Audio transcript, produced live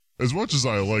As much as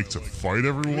I like to fight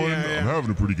everyone, I'm having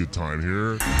a pretty good time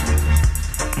here.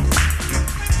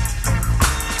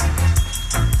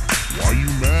 Why you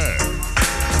mad?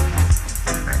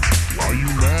 Why you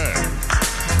mad?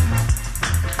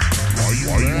 Why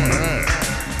you mad?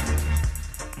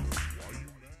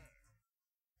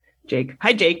 Jake.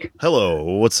 Hi, Jake. Hello,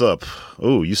 what's up?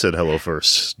 Oh, you said hello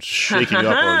first. Shaking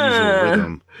up our usual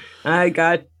rhythm. I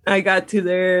got to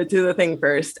the thing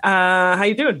first. How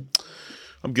you doing?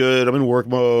 I'm good. I'm in work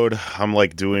mode. I'm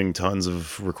like doing tons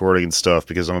of recording and stuff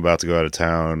because I'm about to go out of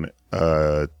town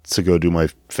to go do my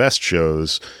fest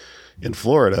shows in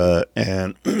Florida,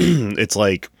 and it's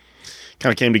like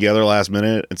kind of came together last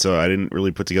minute, and so I didn't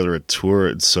really put together a tour.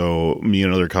 And so me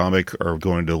and another comic are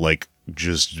going to like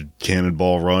just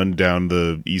cannonball run down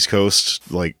the East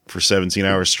Coast like for 17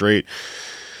 hours straight,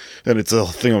 and it's a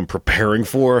thing I'm preparing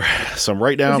for. So I'm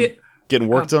right now getting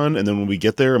work done, and then when we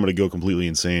get there, I'm going to go completely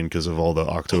insane because of all the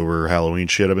October Halloween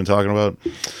shit I've been talking about.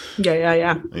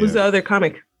 Yeah. Who's the other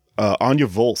comic? Anya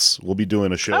Volz will be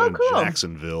doing a show in cool.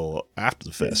 Jacksonville after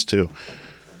the fest too.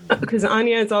 Because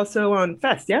Anya is also on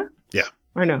Fest, yeah? Yeah.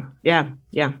 Or no? Yeah.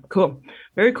 Cool.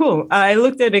 Very cool. I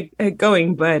looked at it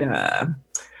going, but I've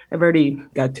already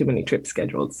got too many trips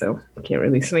scheduled, so I can't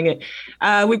really swing it.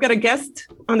 We've got a guest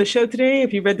on the show today.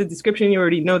 If you read the description, you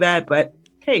already know that, but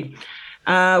hey.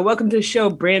 Welcome to the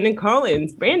show, Brandon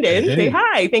Collins. Brandon, Say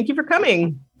hi. Thank you for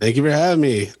coming. Thank you for having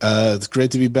me. It's great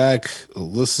to be back.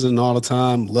 Listening all the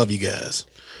time. Love you guys.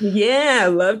 Yeah,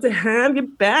 love to have you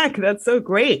back. That's so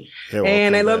great. Yeah,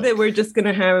 and I love that we're just going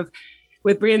to have,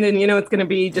 with Brandon, it's going to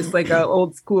be just like an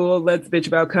old school Let's Bitch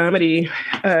About Comedy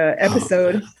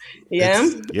episode. Yeah?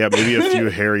 Yeah, maybe a few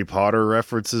Harry Potter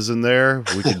references in there.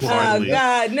 We can finally... Oh,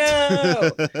 God,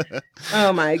 no.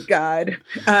 Oh, my God.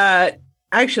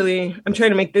 Actually, I'm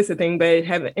trying to make this a thing, but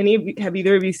have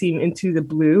either of you seen Into the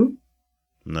Blue?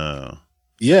 No.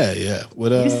 Yeah.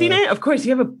 What? You've seen it? Of course,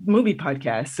 you have a movie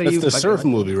podcast. So that's the surf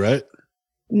movie, right?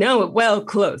 No, well,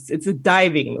 close. It's a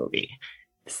diving movie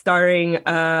starring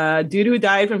dude who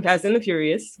died from Fast and the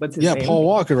Furious. What's his name? Yeah, Paul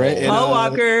Walker, right? Paul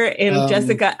Walker and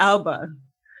Jessica Alba.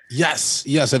 Yes,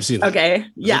 I've seen it. Okay,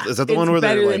 yeah. Is that the one where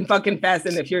they're better like... than fucking Fast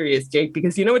and the Furious, Jake?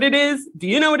 Because you know what it is? Do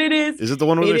you know what it is? Is it the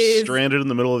one where they're stranded in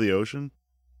the middle of the ocean?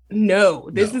 No,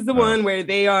 this is the one where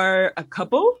they are a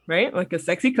couple, right? Like a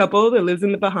sexy couple that lives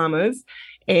in the Bahamas,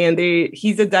 and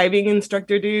he's a diving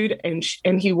instructor dude,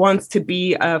 and he wants to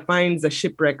be finds a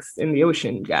shipwrecks in the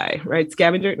ocean guy, right?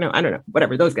 Scavenger? No, I don't know.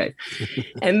 Whatever, those guys.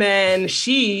 And then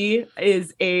she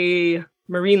is a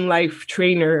marine life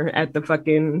trainer at the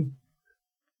fucking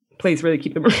place where they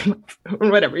keep the marine life,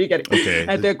 or whatever, you get it, okay.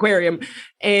 At the aquarium.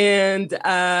 And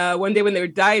one day when they're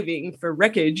diving for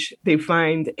wreckage, they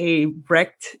find a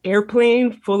wrecked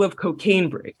airplane full of cocaine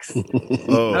bricks.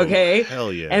 Oh, okay,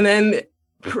 hell yeah. And then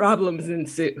problems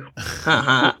ensue.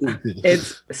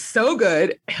 It's so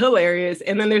good, hilarious.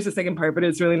 And then there's a second part, but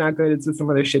it's really not good. It's with some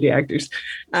other shitty actors.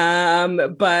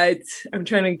 But I'm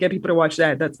trying to get people to watch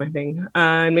that. That's my thing.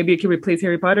 And maybe it can replace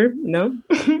Harry Potter. No,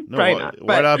 no, probably not.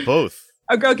 Why not both?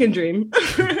 A girl can dream.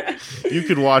 You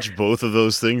could watch both of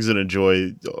those things and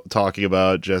enjoy talking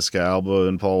about Jessica Alba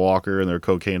and Paul Walker and their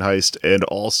cocaine heist, and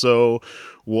also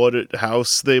what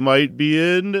house they might be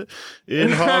in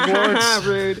Hogwarts.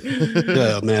 Rude.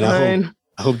 Yeah, man.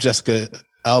 I hope Jessica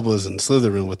Alba's in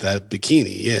Slytherin with that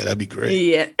bikini. Yeah, that'd be great.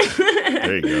 Yeah.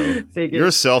 There you go. You're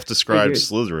a self-described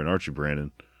Slytherin, aren't you,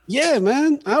 Brandon? Yeah,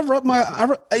 man.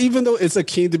 Even though it's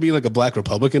akin to being like a black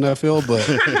Republican, I feel, but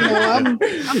I'm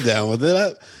down with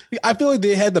it. I feel like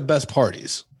they had the best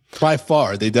parties. By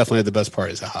far, they definitely had the best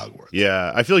parties at Hogwarts.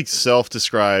 Yeah, I feel like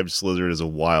self-described Slytherin is a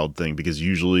wild thing because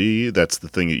usually that's the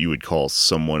thing that you would call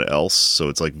someone else. So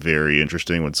it's like very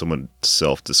interesting when someone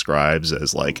self-describes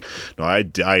as like, no, I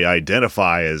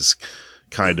identify as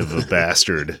kind of a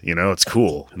bastard. It's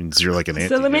cool. It means you're like an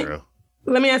anti-hero.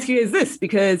 Let me ask you this,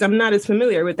 because I'm not as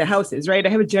familiar with the houses, right? I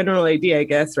have a general idea, I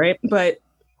guess, right? But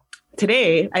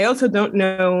today, I also don't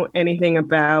know anything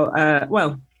about, I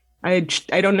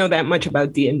don't know that much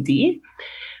about D&D.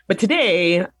 But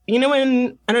today,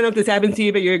 when, I don't know if this happens to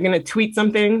you, but you're going to tweet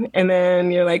something, and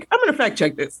then you're like, I'm going to fact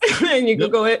check this. And you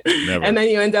Google it. Never. And then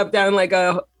you end up down like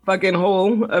a fucking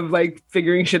hole of like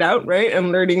figuring shit out, right?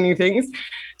 And learning new things.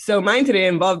 So mine today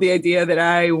involved the idea that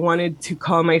I wanted to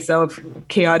call myself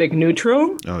chaotic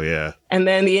neutral. Oh, yeah. And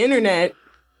then the internet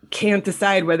can't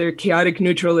decide whether chaotic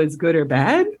neutral is good or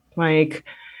bad.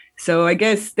 So I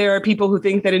guess there are people who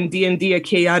think that in D&D, a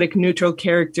chaotic neutral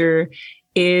character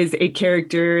is a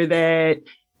character that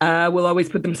will always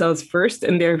put themselves first.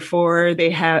 And therefore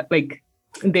they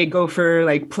go for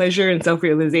like pleasure and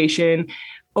self-realization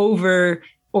over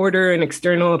order and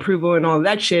external approval and all of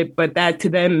that shit, but that to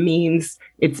them means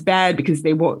it's bad because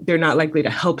they're not likely to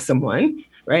help someone,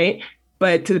 right?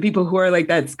 But to the people who are like,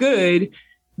 that's good,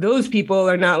 those people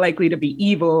are not likely to be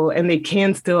evil, and they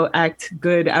can still act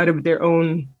good out of their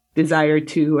own desire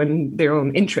to and their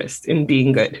own interest in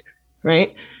being good,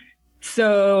 right?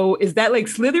 So is that like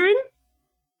Slytherin?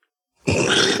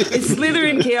 Is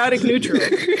Slytherin chaotic neutral?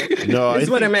 No, Is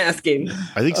what I'm asking.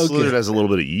 I think Slytherin has a little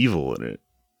bit of evil in it.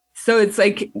 So it's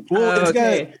like, Well, it's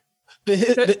okay.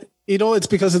 it's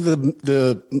because of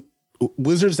the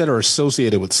wizards that are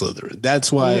associated with Slytherin.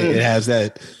 That's why it has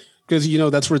that. Because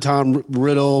that's where Tom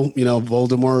Riddle,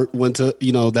 Voldemort went to.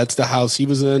 That's the house he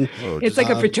was in. It's like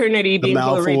a fraternity The being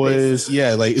full of rapists.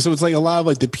 Malfoys, like so. It's like a lot of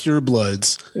like the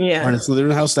purebloods are in a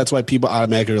Slytherin house. That's why people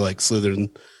automatically are like Slytherin.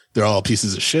 They're all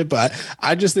pieces of shit. But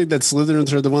I just think that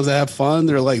Slytherins are the ones that have fun.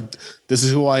 They're like, this is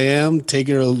who I am. Take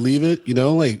it or leave it.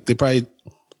 Like they probably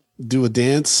do a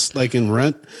dance like in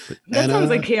Rent. That sounds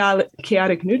like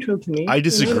chaotic neutral to me. I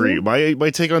disagree.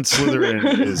 My take on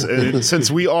Slytherin is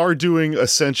since we are doing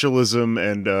essentialism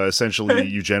and essentially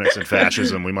eugenics and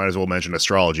fascism, we might as well mention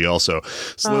astrology also.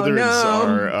 Slytherins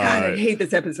are. God, I hate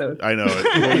this episode. I know it.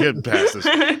 We'll get past this.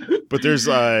 But there's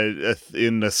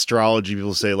in astrology,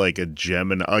 people say like a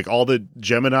Gemini, like all the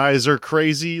Geminis are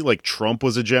crazy. Like Trump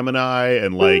was a Gemini,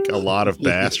 and like a lot of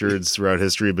bastards throughout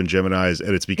history have been Geminis,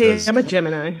 and it's because I'm a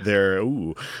Gemini. They're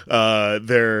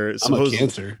supposed. I'm a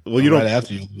Cancer. Well, you don't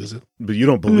after you lose it, but you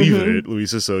don't believe in it,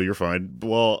 Louisa. So you're fine.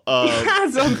 Well,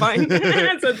 so I'm fine.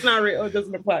 So it's not real. It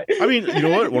doesn't apply. I mean, you know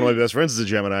what? One of my best friends is a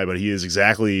Gemini, but he is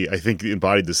exactly, I think,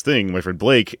 embodied this thing. My friend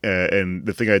Blake, and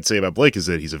the thing I'd say about Blake is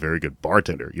that he's a very good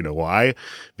bartender. You know why?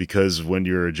 Because when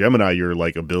you're a Gemini, your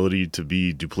like ability to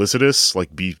be duplicitous,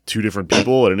 like be two different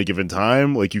people at any given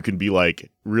time, like you can be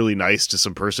like really nice to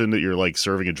some person that you're like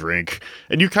serving a drink,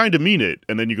 and you kind of mean it,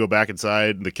 and then you go back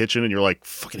inside in the kitchen and you're like,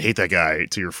 fucking hate that guy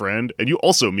to your friend, and you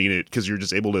also mean it because you're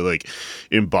just able to like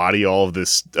embody all of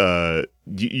this.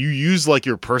 You use like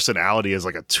your personality as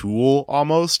like a tool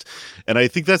almost, and I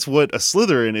think that's what a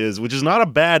Slytherin is, which is not a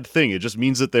bad thing. It just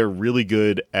means that they're really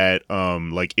good at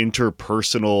like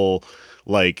interpersonal,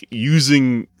 like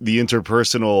using the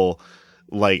interpersonal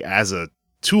like as a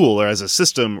tool or as a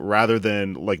system rather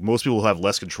than like most people who have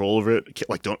less control over it,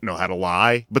 like don't know how to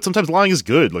lie. But sometimes lying is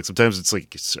good. Like sometimes it's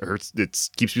like it hurts, it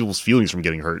keeps people's feelings from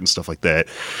getting hurt and stuff like that.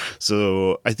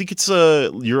 So I think it's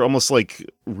you're almost like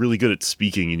really good at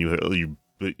speaking, and you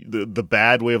the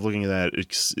bad way of looking at that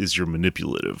is you're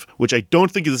manipulative, which I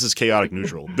don't think this is chaotic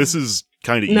neutral. This is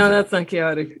kind of evil. No, that's not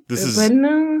chaotic. This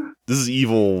is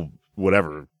evil.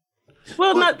 Whatever.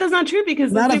 Well, that's not true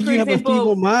because not if you have a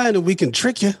feeble mind and we can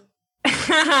trick you.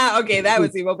 Okay, that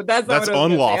was evil, but that's not what I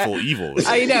was unlawful evil.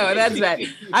 I know, that's bad.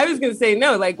 I was going to say,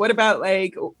 no, like, what about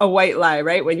like a white lie,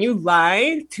 right? When you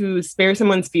lie to spare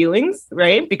someone's feelings,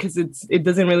 right? Because it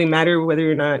doesn't really matter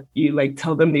whether or not you like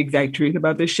tell them the exact truth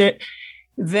about this shit,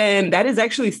 then that is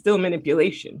actually still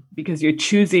manipulation because you're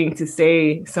choosing to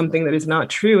say something that is not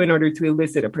true in order to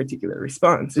elicit a particular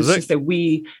response. It's just that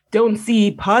we don't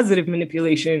see positive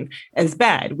manipulation as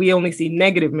bad. We only see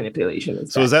negative manipulation as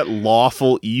bad. So is that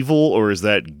lawful evil or is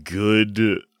that good?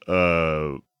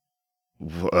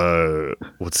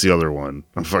 What's the other one?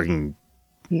 I'm fucking.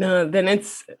 No, then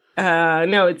it's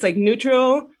no, it's like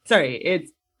neutral. Sorry, it's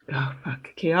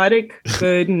chaotic,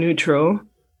 good, neutral.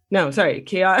 No, sorry,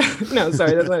 chaos. No,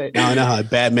 sorry, that's not it. Now I know how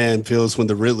Batman feels when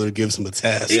the Riddler gives him a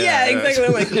task. Yeah, exactly.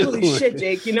 I'm like, holy shit,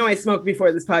 Jake. You know I smoked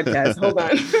before this podcast. Hold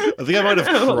on. I think I might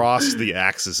have crossed the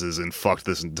axes and fucked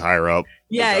this entire up.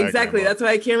 Yeah, exactly. That's why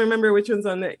I can't remember which one's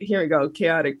on the. Here we go.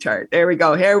 Chaotic chart. There we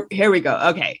go. Here we go.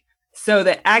 Okay. So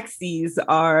the axes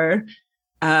are.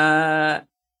 X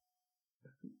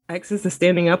is the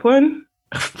standing up one.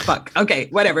 Fuck. Okay.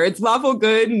 Whatever. It's lawful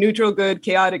good, neutral good,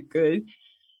 chaotic good.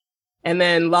 And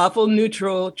then lawful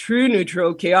neutral, true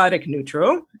neutral, chaotic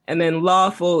neutral, and then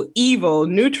lawful evil,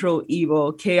 neutral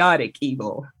evil, chaotic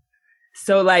evil.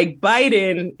 So like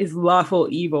Biden is lawful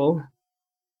evil.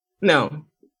 No.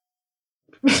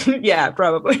 Yeah,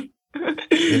 probably. Yeah,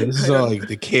 this is all like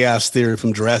the chaos theory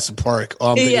from Jurassic Park.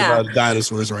 All I'm thinking about is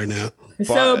dinosaurs right now.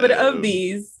 So, but of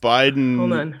these, Biden.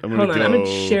 Hold on. I'm going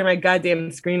to share my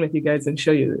goddamn screen with you guys and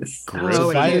show you this.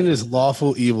 So Biden is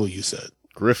lawful evil, you said.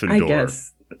 Gryffindor. I guess.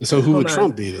 So who would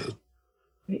Trump be then?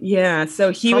 Yeah,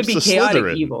 so he Trump's would be chaotic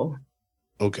Slytherin. evil.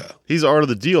 Okay. He's art of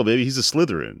the deal, baby. He's a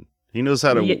Slytherin. He knows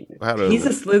how to. He's a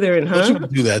Slytherin, huh? Don't you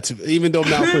do that to me. Even though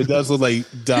Malfoy does look like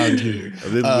Don Jr.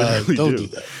 Don't do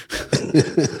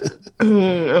that.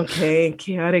 Okay,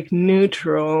 chaotic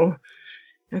neutral.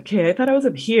 Okay, I thought I was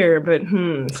up here, but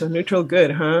so neutral good,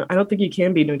 huh? I don't think you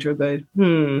can be neutral good. Do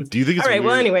you think it's all right? weird?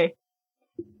 Well, anyway.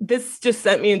 this just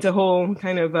sent me into a whole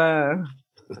kind of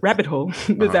rabbit hole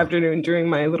this afternoon during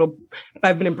my little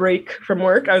 5-minute break from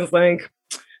work. I was like,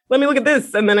 let me look at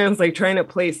this. And then I was like trying to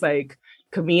place like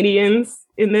comedians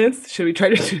in this. Should we try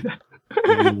to do that?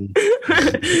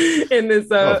 In this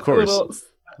of course. little...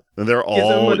 And they're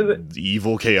all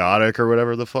evil, chaotic, or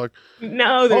whatever the fuck.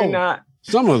 No, they're not.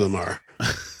 Some of them are.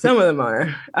 Some of them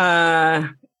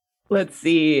are. Let's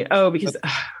see. Oh, because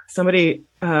somebody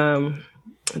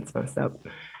it's messed up.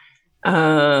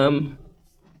 I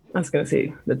was gonna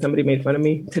say that somebody made fun of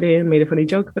me today and made a funny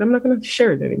joke, but I'm not gonna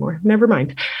share it anymore. Never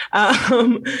mind.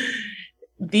 Let's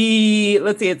see,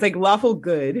 it's like lawful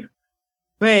good.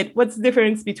 But what's the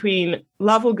difference between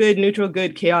lawful good, neutral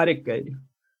good, chaotic good?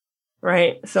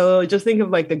 Right? So just think of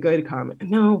like the good comment.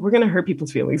 No, we're going to hurt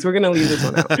people's feelings. We're going to leave this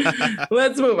one out.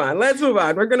 Let's move on.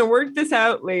 We're going to work this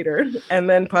out later and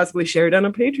then possibly share it on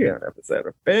a Patreon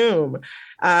episode. Boom.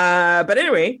 But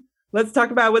anyway, let's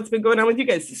talk about what's been going on with you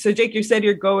guys. So Jake, you said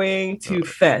you're going to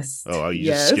Fest. Oh, you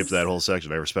just skipped that whole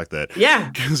section. I respect that. Yeah.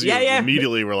 Because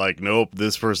immediately we're like, nope,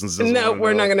 this person's doesn't No,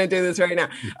 we're not going to do this right now.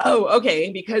 Oh, okay.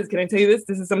 Because can I tell you this?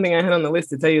 This is something I had on the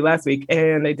list to tell you last week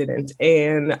and I didn't.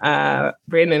 And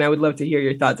Brandon, I would love to hear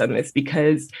your thoughts on this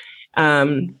because,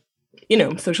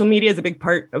 social media is a big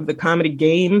part of the comedy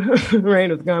game, right?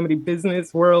 Of the comedy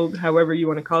business world, however you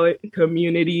want to call it,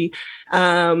 community.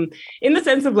 In the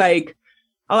sense of like,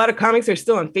 a lot of comics are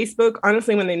still on Facebook,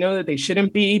 honestly, when they know that they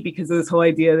shouldn't be because of this whole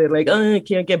idea that like, oh, I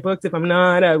can't get booked if I'm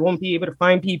not, I won't be able to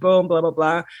find people, blah, blah,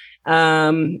 blah.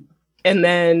 And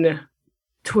then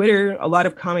Twitter, a lot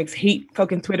of comics hate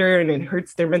fucking Twitter and it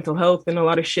hurts their mental health and a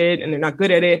lot of shit and they're not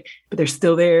good at it, but they're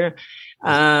still there.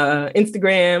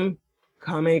 Instagram,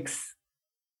 comics.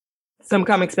 Some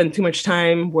comics spend too much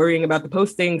time worrying about the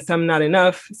posting, some not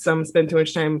enough. Some spend too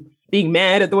much time being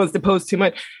mad at the ones that post too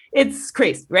much. It's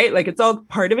crazy, right? Like it's all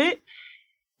part of it.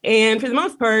 And for the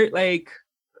most part, like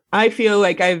I feel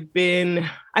like I've been,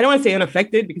 I don't want to say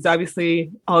unaffected because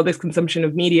obviously all this consumption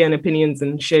of media and opinions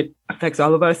and shit affects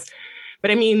all of us.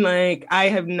 But I mean, like I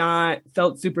have not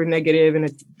felt super negative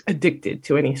and addicted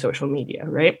to any social media,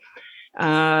 right?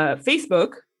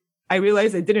 Facebook, I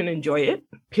realized I didn't enjoy it,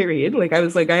 period. Like I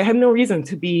was like, I have no reason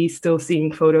to be still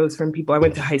seeing photos from people I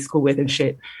went to high school with and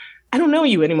shit. I don't know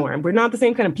you anymore. We're not the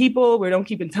same kind of people. We don't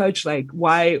keep in touch. Like,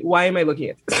 why am I looking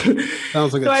at this?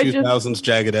 Sounds like a 2000s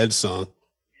Jagged Edge song.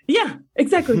 Yeah,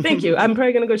 exactly. Thank you. I'm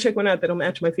probably going to go check one out that'll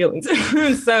match my feelings.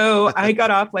 So I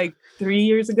got off like 3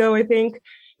 years ago, I think,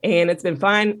 and it's been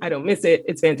fine. I don't miss it.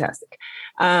 It's fantastic.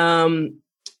 And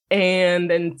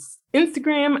then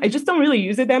Instagram, I just don't really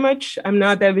use it that much. I'm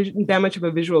not that much of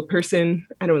a visual person.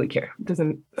 I don't really care. It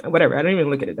doesn't, whatever. I don't even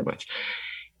look at it that much.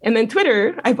 And then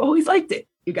Twitter, I've always liked it.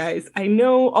 You guys, I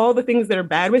know all the things that are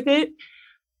bad with it.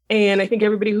 And I think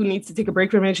everybody who needs to take a break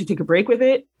from it should take a break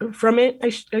from it,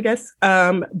 I guess.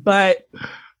 But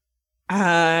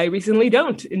I recently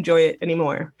don't enjoy it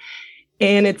anymore.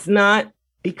 And it's not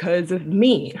because of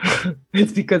me.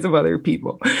 It's because of other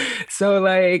people. So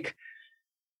like,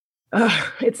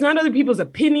 it's not other people's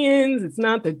opinions. It's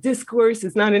not the discourse.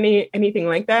 It's not anything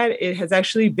like that. It has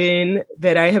actually been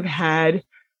that I have had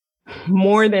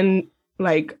more than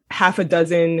like half a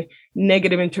dozen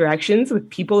negative interactions with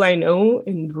people I know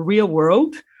in the real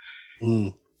world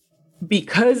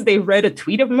because they read a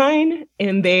tweet of mine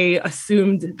and they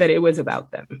assumed that it was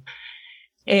about them.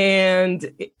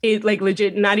 And it like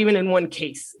legit, not even in one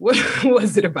case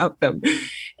was it about them.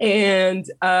 And,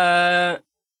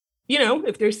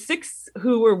 if there's 6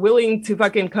 who were willing to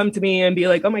fucking come to me and be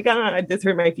like, oh my God, this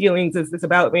hurt my feelings, is this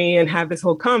about me, and have this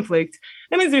whole conflict,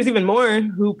 that means there's even more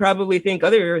who probably think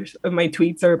other of my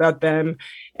tweets are about them.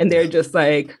 And they're just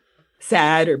like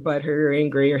sad or butthurt or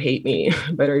angry or hate me,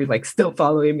 but are like still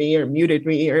following me or muted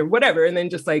me or whatever. And then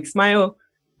just like smile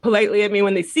politely at me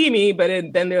when they see me.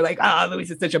 But then they're like,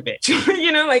 Louise is such a bitch,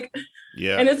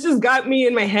 Yeah. And it's just got me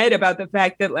in my head about the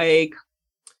fact that like,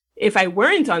 if I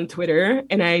weren't on Twitter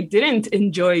and I didn't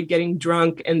enjoy getting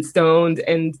drunk and stoned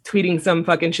and tweeting some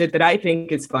fucking shit that I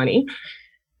think is funny,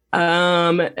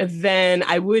 then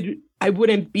I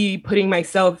wouldn't be putting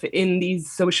myself in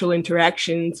these social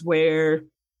interactions where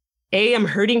A, I'm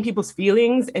hurting people's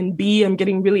feelings, and B, I'm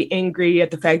getting really angry at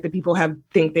the fact that people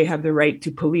think they have the right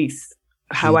to police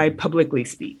how I publicly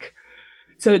speak.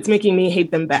 So it's making me hate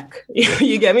them back.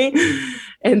 You get me?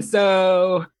 And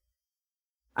so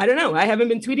I don't know. I haven't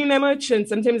been tweeting that much. And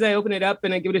sometimes I open it up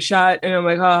and I give it a shot and I'm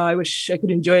like, I wish I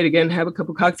could enjoy it again, have a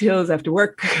couple cocktails after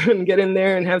work and get in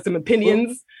there and have some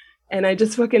opinions. And I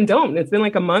just fucking don't. It's been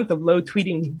like a month of low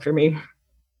tweeting for me.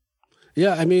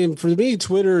 Yeah. I mean, for me,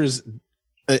 Twitter is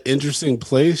an interesting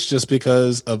place just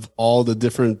because of all the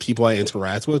different people I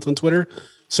interact with on Twitter.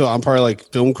 So I'm part of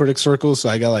like film critic circles. So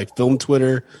I got like film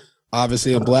Twitter.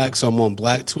 Obviously, I'm black, so I'm on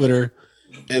black Twitter.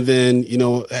 And then,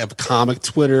 I have comic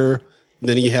Twitter. And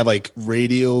then you have like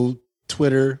radio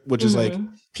Twitter, which is like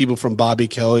people from Bobby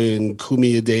Kelly and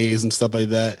Kumia Days and stuff like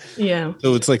that. Yeah.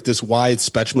 So it's like this wide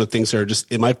spectrum of things that are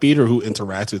just in my feed or who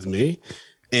interact with me.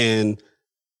 And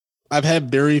I've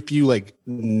had very few like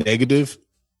negative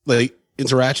like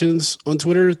interactions on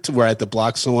Twitter to where I have to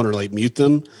block someone or like mute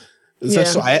them. Yeah.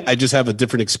 So I just have a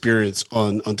different experience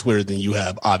on Twitter than you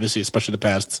have, obviously, especially the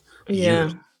past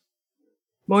year.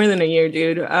 More than a year,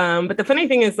 dude. But the funny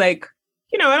thing is, like,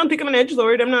 I don't think I'm an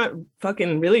edgelord. I'm not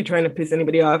fucking really trying to piss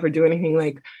anybody off or do anything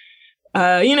like,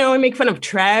 I make fun of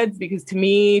trads because to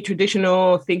me,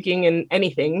 traditional thinking and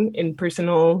anything in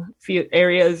personal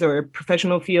areas or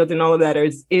professional fields and all of that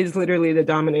is literally the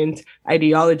dominant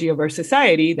ideology of our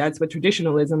society. That's what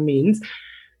traditionalism means.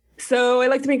 So I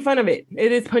like to make fun of it.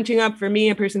 It is punching up for me,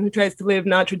 a person who tries to live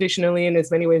not traditionally in as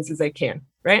many ways as I can,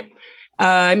 right?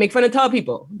 I make fun of tall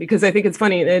people because I think it's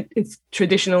funny that it's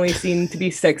traditionally seen to be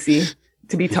sexy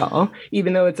to be tall,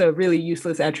 even though it's a really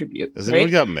useless attribute. Has anyone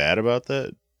got mad about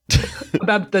that?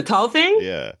 About the tall thing?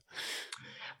 Yeah.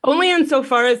 Only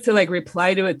insofar as to like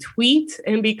reply to a tweet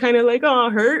and be kind of like, oh,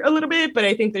 hurt a little bit. But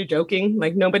I think they're joking.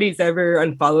 Like nobody's ever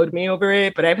unfollowed me over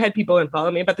it. But I've had people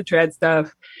unfollow me about the trad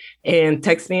stuff and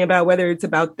text me about whether it's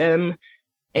about them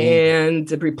and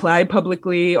reply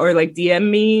publicly or like DM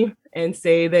me and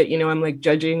say that, I'm like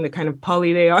judging the kind of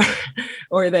poly they are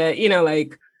or that,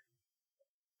 like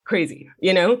crazy,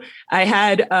 I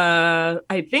had,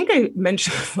 I think I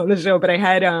mentioned this on the show, but I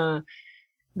had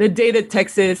the day that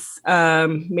Texas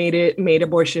made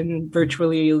abortion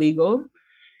virtually illegal.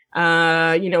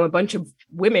 A bunch of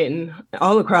women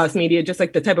all across media, just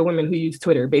like the type of women who use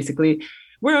Twitter, basically,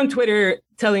 were on Twitter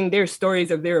telling their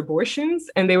stories of their abortions.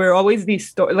 And they were always these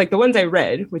stories, like the ones I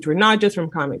read, which were not just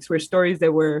from comics, were stories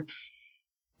that were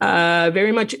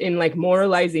very much in like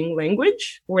moralizing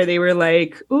language, where they were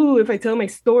like, ooh, if I tell my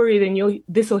story, then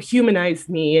this will humanize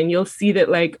me. And you'll see that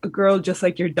like a girl just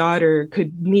like your daughter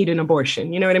could need an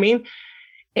abortion. You know what I mean?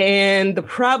 And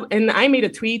and I made a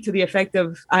tweet to the effect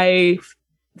of,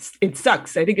 it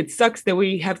sucks. I think it sucks that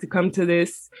we have to come to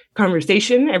this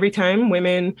conversation every time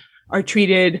women are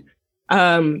treated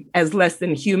as less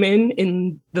than human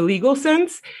in the legal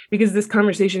sense, because this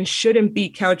conversation shouldn't be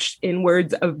couched in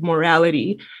words of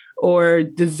morality or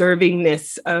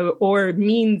deservingness or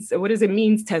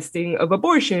means testing of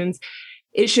abortions.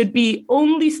 It should be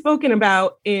only spoken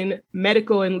about in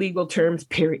medical and legal terms,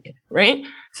 period. Right?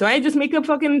 So I just make a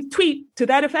fucking tweet to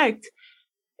that effect.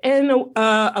 And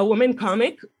a woman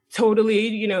comic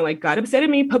totally, like got upset at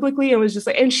me publicly and was just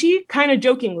like, and she kind of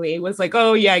jokingly was like,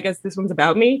 oh yeah, I guess this one's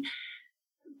about me.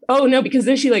 Oh no, because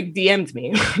then she like DM'd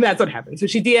me. That's what happened. So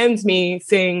she DM'd me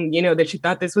saying, that she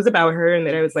thought this was about her and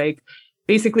that I was like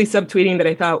basically subtweeting that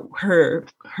I thought her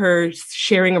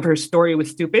sharing of her story was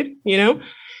stupid,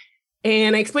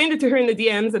 And I explained it to her in the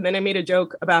DMs, and then I made a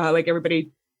joke about how like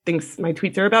everybody thinks my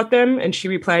tweets are about them. And she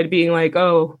replied being like,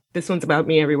 oh, this one's about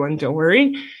me, everyone, don't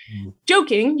worry.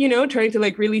 Joking, trying to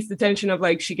like release the tension of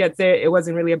like, she gets it. It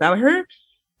wasn't really about her.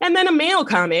 And then a male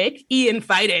comic, Ian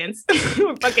Fidance,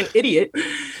 fucking idiot,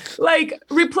 like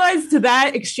replies to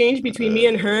that exchange between me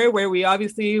and her, where we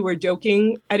obviously were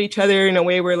joking at each other in a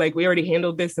way where like we already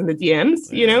handled this in the DMs,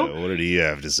 What did he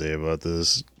have to say about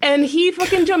this? And he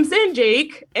fucking jumps in,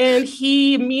 Jake, and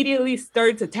he immediately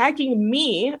starts attacking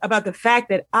me about the fact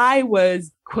that I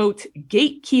was, quote,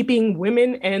 gatekeeping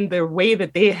women and the way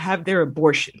that they have their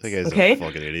abortions. That guy's a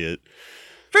fucking idiot.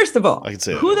 First of all,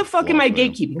 who the fuck am I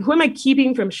gatekeeping? Who am I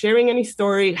keeping from sharing any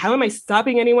story? How am I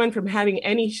stopping anyone from having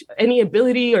any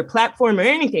ability or platform or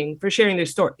anything for sharing their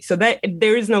story? So that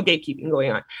there is no gatekeeping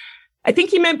going on. I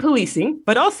think he meant policing,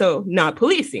 but also not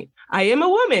policing. I am a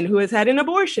woman who has had an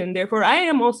abortion. Therefore, I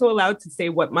am also allowed to say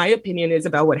what my opinion is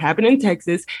about what happened in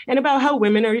Texas and about how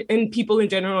women are and people in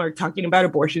general are talking about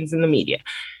abortions in the media.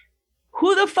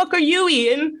 Who the fuck are you,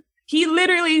 Ian? He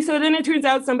literally, so then it turns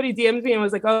out somebody DM'd me and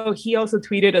was like, oh, he also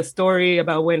tweeted a story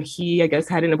about when he, I guess,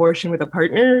 had an abortion with a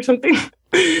partner or something.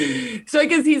 So I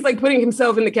guess he's like putting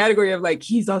himself in the category of like,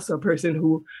 he's also a person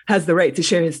who has the right to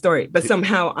share his story, but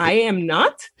somehow I am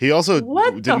not. He also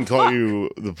didn't call you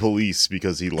the police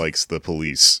because he likes the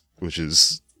police, which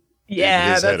is...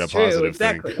 Yeah, that's true.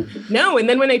 Exactly. Thing. No, and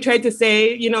then when I tried to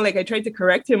say, like I tried to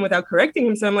correct him without correcting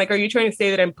him. So I'm like, are you trying to say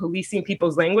that I'm policing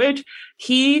people's language?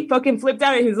 He fucking flipped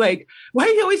out and he's like, why are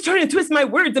you always trying to twist my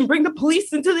words and bring the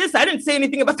police into this? I didn't say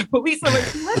anything about the police. I'm like,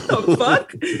 what the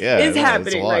fuck is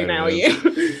happening right now? Yeah.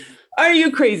 Are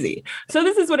you crazy? So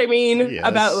this is what I mean Yes.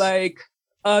 about like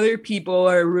other people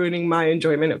are ruining my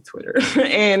enjoyment of Twitter.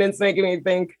 And it's making me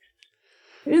think,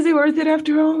 is it worth it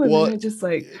after all? And Well, then I just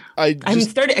like, I I'm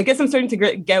starting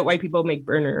to get why people make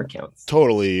burner accounts.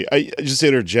 Totally. I just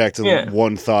interject Yeah.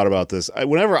 one thought about this.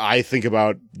 Whenever I think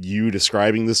about you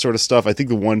describing this sort of stuff, I think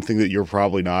the one thing that you're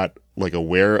probably not like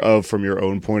aware of from your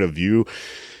own point of view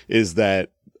is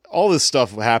that all this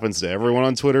stuff happens to everyone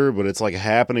on Twitter, but it's like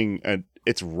happening and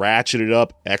it's ratcheted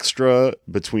up extra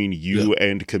between you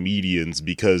and comedians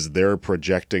because they're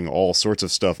projecting all sorts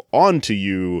of stuff onto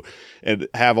you and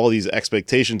have all these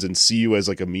expectations and see you as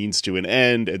like a means to an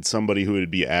end and somebody who would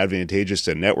be advantageous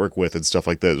to network with and stuff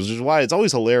like that, which is why it's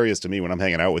always hilarious to me when I'm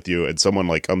hanging out with you and someone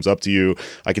like comes up to you.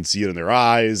 I can see it in their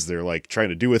eyes. They're like trying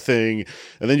to do a thing.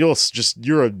 And then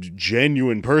you're a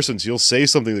genuine person. So you'll say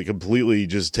something that completely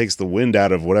just takes the wind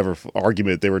out of whatever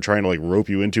argument they were trying to like rope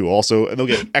you into also. And they'll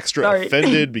get extra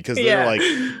offended because they're like,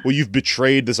 well, you've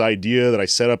betrayed this idea that I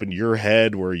set up in your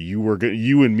head where you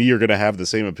and me are going to have the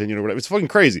same opinion or whatever. It's fucking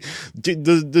crazy.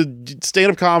 The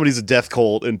stand-up comedy is a death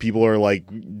cult and people are like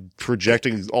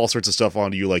projecting all sorts of stuff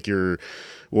onto you like you're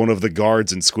one of the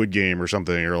guards in Squid Game or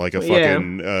something, or like a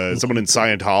fucking someone in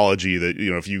Scientology that,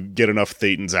 you know, if you get enough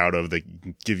thetans out of, they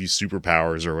give you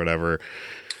superpowers or whatever.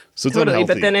 So it's totally,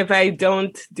 unhealthy. but then if I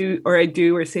don't do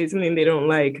or say something they don't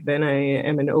like, then I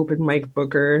am an open mic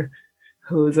booker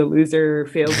who's a loser,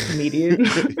 failed comedian.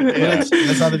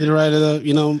 That's how they try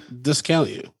to, discount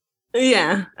you.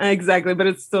 Yeah, exactly. But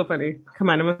it's still funny. Come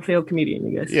on, I'm a failed comedian,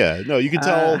 you guys. Yeah, no, you can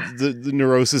tell the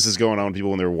neurosis is going on with people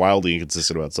when they're wildly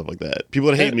inconsistent about stuff like that. People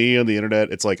that hate me on the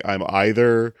internet, it's like I'm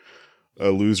either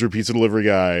a loser pizza delivery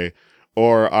guy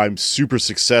or I'm super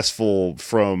successful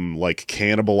from like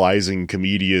cannibalizing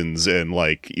comedians and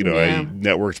like, I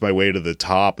networked my way to the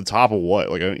top of what?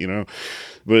 Like,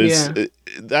 but it's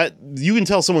that you can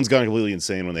tell someone's gone completely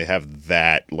insane when they have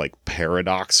that like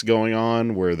paradox going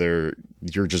on where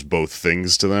you're just both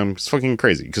things to them. It's fucking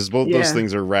crazy because both those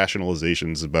things are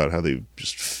rationalizations about how they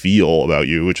just feel about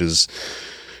you, which is,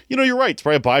 you're right. It's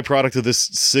probably a byproduct of this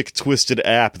sick, twisted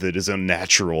app that is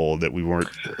unnatural that we weren't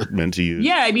meant to use.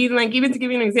 Yeah, I mean, like even to give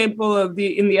you an example of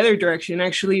in the other direction,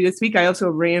 actually this week I also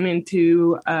ran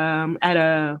into at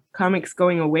a comics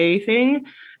going away thing,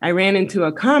 I ran into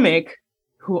a comic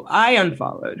who I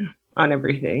unfollowed on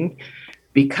everything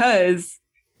because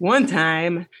one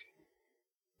time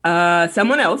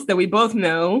someone else that we both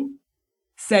know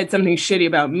said something shitty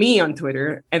about me on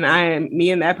Twitter, and me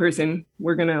and that person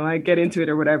were gonna like get into it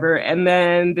or whatever, and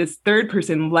then this third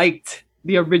person liked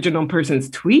the original person's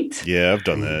tweet. Yeah, I've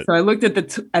done that. So I looked at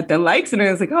the likes and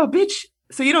I was like, oh bitch,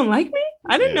 so you don't like me?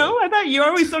 I didn't know. I thought you were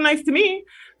always so nice to me.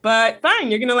 But fine,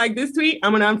 you're gonna like this tweet.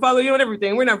 I'm gonna unfollow you and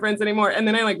everything. We're not friends anymore. And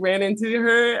then I like ran into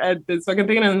her at this fucking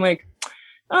thing, and I'm like,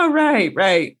 oh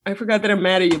right. I forgot that I'm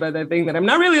mad at you about that thing that I'm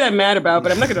not really that mad about,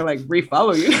 but I'm not gonna like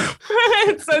refollow you.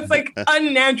 So it's like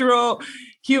unnatural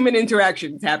human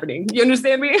interactions happening. You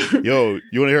understand me? Yo,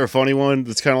 you want to hear a funny one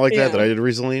that's kind of like that I did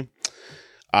recently?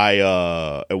 I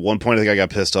at one point I think I got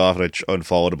pissed off and I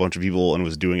unfollowed a bunch of people and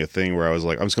was doing a thing where I was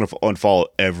like, I'm just gonna unfollow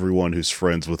everyone who's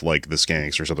friends with like the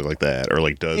Skanks or something like that, or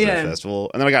like does that festival.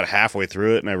 And then I got halfway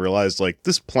through it and I realized like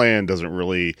this plan doesn't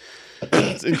really,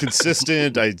 it's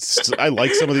inconsistent. I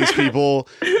like some of these people,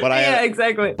 but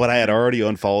exactly. But I had already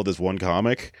unfollowed this one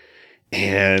comic.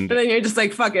 And then you're just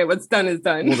like, fuck it, what's done is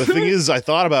done. Well, the thing is, I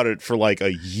thought about it for like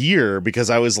a year because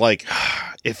I was like,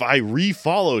 if I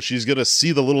refollow, she's going to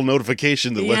see the little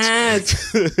notification that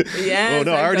lets... Yes. Oh,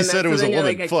 no, I already said it was a woman.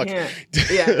 Like, fuck.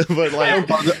 Yeah. But like...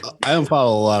 I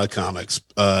unfollowed a lot of comics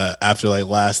after like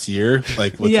last year,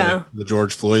 like with the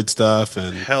George Floyd stuff.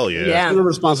 And hell yeah. The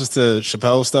responses to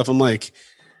Chappelle stuff, I'm like,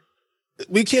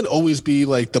 we can't always be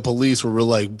like the police where we're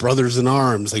like brothers in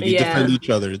arms, like we defend each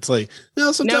other. It's like,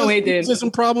 sometimes there's some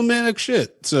problematic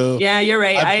shit. So yeah, you're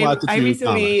right. I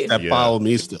recently that follow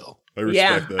me still. I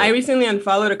respect that. I recently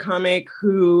unfollowed a comic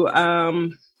who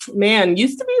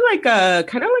used to be like a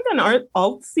kind of like an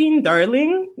alt scene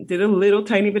darling, did a little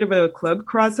tiny bit of a club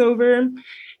crossover,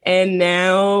 and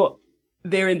now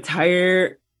their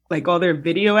entire like all their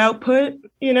video output,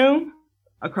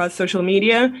 across social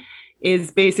media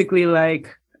is basically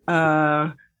like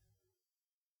videos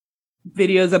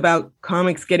about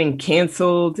comics getting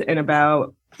canceled and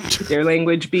about their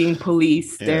language being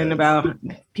policed and about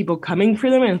people coming for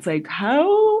them. And it's like,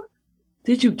 how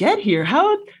did you get here?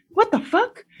 What the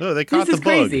fuck? No, they caught the bug.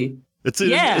 Crazy. It's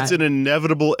an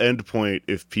inevitable endpoint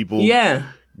if people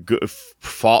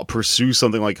pursue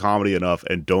something like comedy enough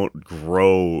and don't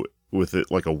grow with it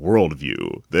like a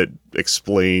worldview that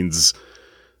explains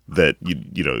that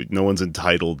you know, no one's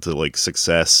entitled to like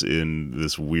success in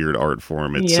this weird art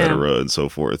form, etc. and so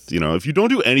forth. You know, if you don't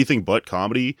do anything but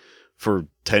comedy for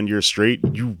 10 years straight,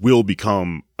 you will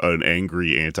become an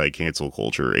angry anti-cancel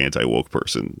culture, anti-woke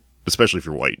person, especially if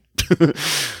you're white.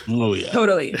 Oh yeah,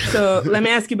 Totally. So let me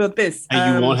ask you about this.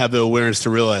 and you won't have the awareness to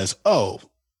realize, oh,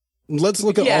 let's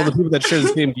look at all the people that share the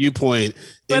same viewpoint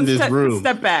in this room.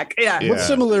 Step back. Yeah. What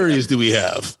similarities do we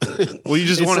have? Well, you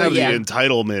just want to have yeah. the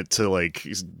entitlement to like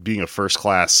being a first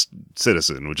class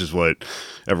citizen, which is what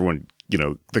everyone, you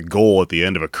know, the goal at the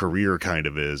end of a career kind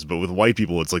of is. But with white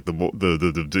people, it's like the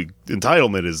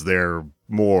entitlement is there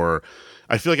more.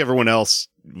 I feel like everyone else,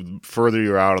 further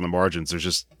you're out on the margins, there's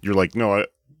just, you're like, no,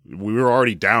 we were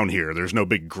already down here. There's no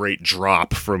big great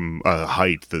drop from a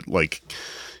height that like,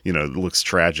 you know, looks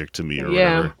tragic to me or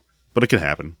whatever. But it can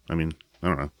happen. I mean, I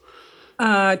don't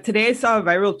know. Today I saw a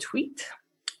viral tweet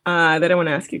that I want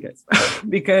to ask you guys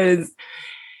because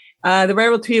the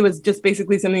viral tweet was just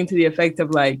basically something to the effect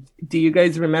of like, do you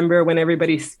guys remember when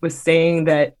everybody was saying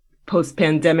that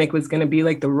post-pandemic was going to be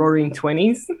like the Roaring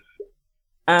 20s?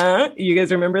 You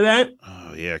guys remember that?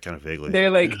 Oh yeah, kind of vaguely.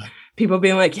 They're like people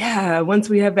being like, yeah, once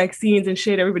we have vaccines and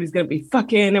shit, everybody's going to be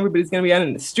fucking, everybody's going to be out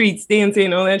in the streets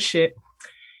dancing, all that shit.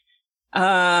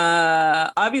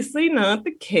 Obviously not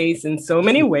the case in so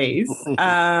many ways.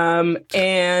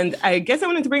 And I guess I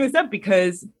wanted to bring this up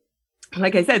because,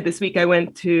 like I said, this week I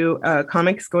went to a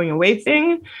comics going away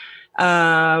thing.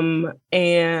 And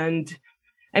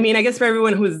I mean, I guess for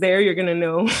everyone who's there, you're going to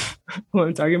know what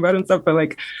I'm talking about and stuff, but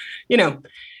like, you know,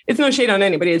 it's no shade on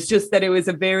anybody. It's just that it was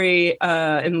a very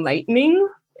enlightening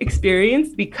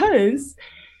experience because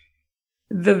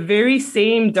the very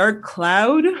same dark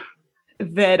cloud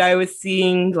that I was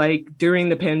seeing like during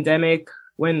the pandemic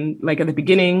when like at the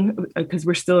beginning, because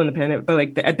we're still in the pandemic, but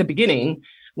like at the beginning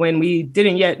when we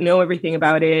didn't yet know everything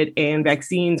about it and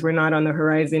vaccines were not on the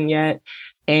horizon yet.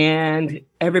 And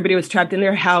everybody was trapped in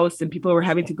their house and people were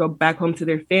having to go back home to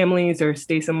their families or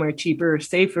stay somewhere cheaper or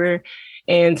safer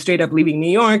and straight up leaving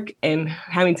New York and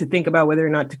having to think about whether or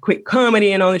not to quit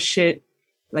comedy and all this shit.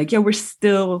 Like, yeah, we're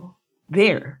still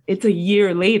there. It's a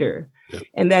year later. Yep.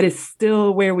 And that is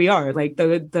still where we are. Like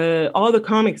the all the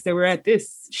comics that were at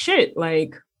this shit,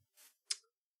 like,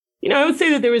 you know, I would say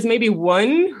that there was maybe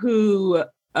one who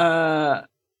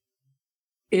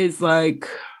is like,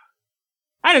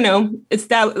 I don't know, it's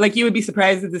that like you would be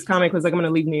surprised if this comic was like, I'm gonna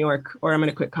leave New York or I'm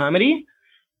gonna quit comedy.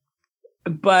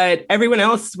 But everyone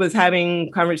else was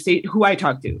having conversation, who I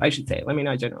talked to, I should say, let me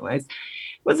not generalize,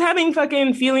 was having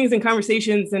fucking feelings and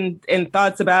conversations and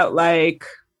thoughts about like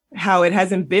how it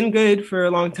hasn't been good for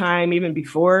a long time, even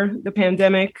before the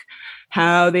pandemic,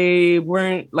 how they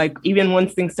weren't like, even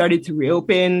once things started to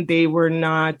reopen, they were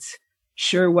not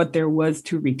sure what there was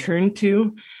to return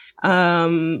to.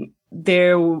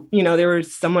 There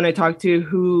was someone I talked to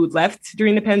who left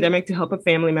during the pandemic to help a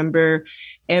family member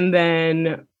and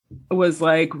then was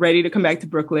like ready to come back to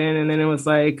Brooklyn. And then it was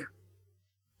like,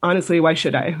 honestly, why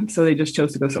should I? So they just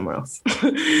chose to go somewhere else.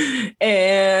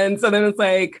 And so then it's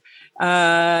like,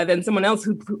 then someone else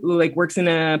who like works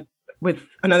with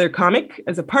another comic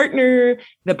as a partner,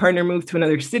 the partner moved to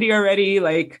another city already.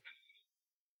 Like,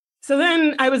 so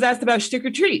then I was asked about Shtick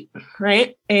or Treat,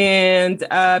 right? And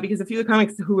because a few of the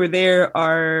comics who were there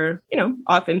are, you know,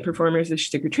 often performers of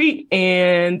Shtick or Treat.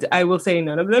 And I will say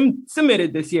none of them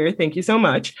submitted this year. Thank you so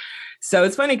much. So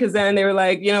it's funny because then they were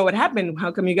like, you know, what happened?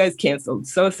 How come you guys canceled?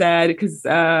 So sad because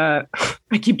I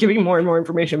keep giving more and more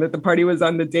information, but the party was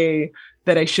on the day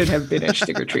that I should have been at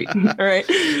Shtick or Treat. All right.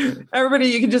 Everybody,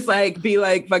 you can just like be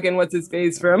like fucking what's his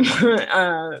face from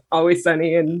Always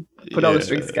Sunny and put all the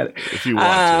strings together. If you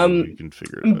want to, you can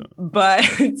figure it out. But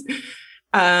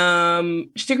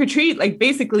Shtick or Treat, like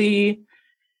basically,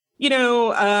 you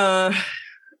know,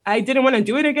 I didn't want to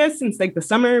do it, I guess, since like the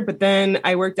summer, but then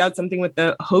I worked out something with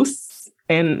the hosts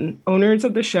and owners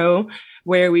of the show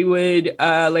where we would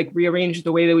like rearrange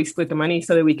the way that we split the money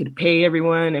so that we could pay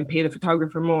everyone and pay the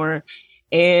photographer more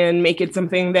and make it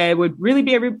something that would really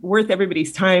be worth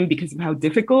everybody's time because of how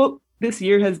difficult this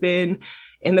year has been.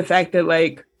 And the fact that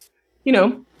like, you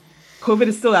know, COVID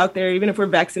is still out there. Even if we're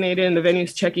vaccinated and the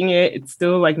venue's checking it, it's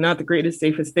still like not the greatest,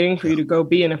 safest thing for you to go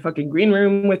be in a fucking green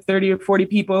room with 30 or 40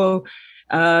 people.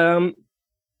 All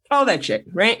that shit,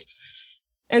 right?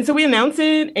 And so we announce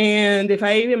it. And if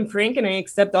I am frank and I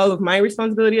accept all of my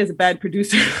responsibility as a bad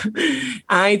producer,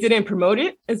 I didn't promote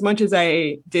it as much as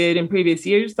I did in previous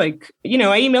years. Like, you know,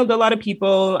 I emailed a lot of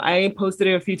people. I posted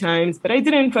it a few times, but I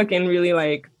didn't fucking really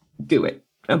like do it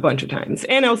a bunch of times.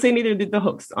 And I'll say neither did the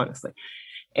host, honestly.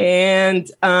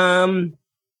 And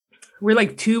we're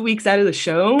like 2 weeks out of the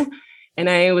show. And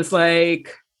I was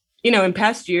like, in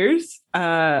past years,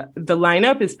 the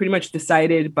lineup is pretty much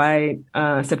decided by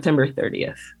September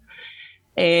 30th.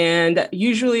 And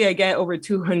usually I get over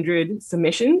 200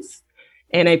 submissions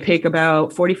and I pick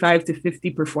about 45 to 50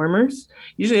 performers.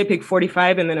 Usually I pick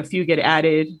 45 and then a few get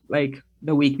added like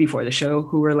the week before the show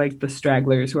who are like the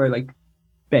stragglers who are like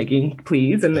begging,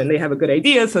 please. And then they have a good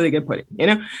idea. So they get put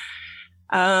in,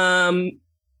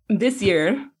 This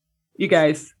year, you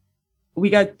guys, we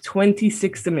got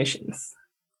 26 submissions.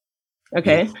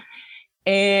 Okay.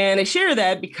 And I share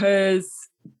that because,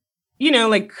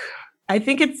 I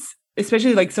think it's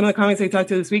especially like some of the comics I talked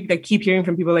to this week that keep hearing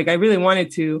from people like, I really wanted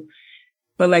to,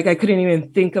 but like, I couldn't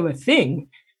even think of a thing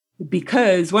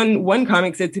because one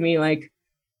comic said to me like,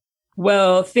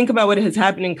 well, think about what has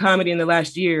happened in comedy in the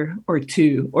last year or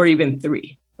two, or even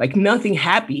three, like nothing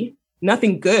happy,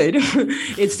 nothing good.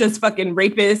 It's just fucking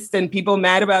rapists and people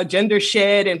mad about gender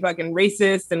shit and fucking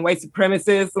racists and white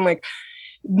supremacists and like,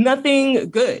 nothing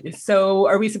good. So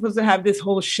are we supposed to have this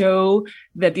whole show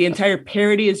that the entire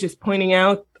parody is just pointing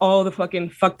out all the fucking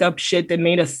fucked up shit that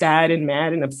made us sad and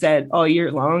mad and upset all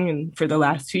year long and for the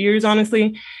last 2 years,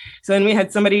 honestly? So then we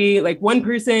had somebody, like one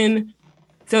person,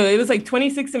 so it was like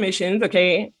 26 submissions,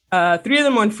 okay? 3 of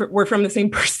them were from the same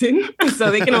person,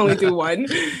 so they can only do one.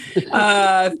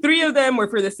 3 of them were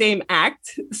for the same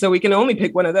act, so we can only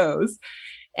pick one of those.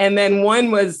 And then one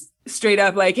was straight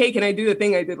up like, hey, can I do the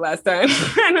thing I did last time?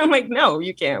 And I'm like, no,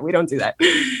 you can't. We don't do that.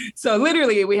 So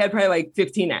literally we had probably like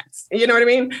 15 acts. You know what I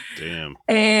mean? Damn.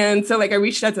 And so like I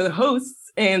reached out to the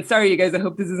hosts and sorry, you guys, I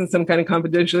hope this isn't some kind of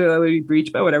confidentiality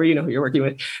breach, but whatever, you know who you're working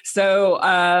with. So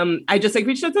I just like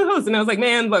reached out to the host and I was like,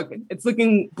 man, look, it's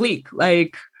looking bleak.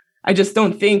 Like, I just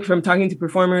don't think from talking to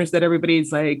performers that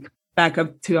everybody's like back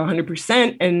up to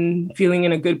 100% and feeling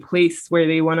in a good place where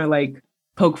they want to like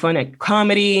poke fun at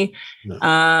comedy.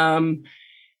 No.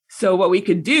 So what we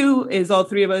could do is all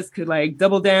 3 of us could like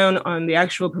double down on the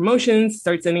actual promotions,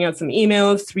 start sending out some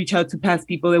emails, reach out to past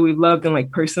people that we've loved and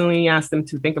like personally ask them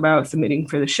to think about submitting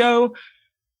for the show,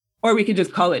 or we could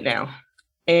just call it now.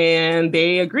 And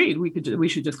they agreed we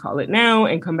should just call it now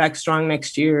and come back strong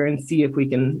next year and see if we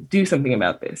can do something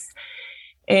about this.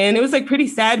 And it was like pretty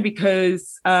sad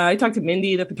because I talked to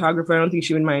Mindy, the photographer. I don't think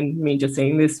she would mind me just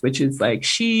saying this, which is like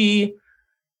she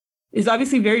is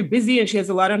obviously very busy and she has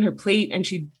a lot on her plate and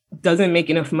she doesn't make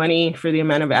enough money for the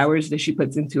amount of hours that she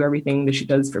puts into everything that she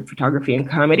does for photography and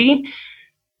comedy.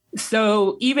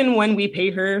 So even when we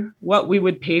pay her what we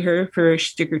would pay her for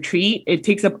Stick or Treat, it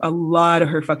takes up a lot of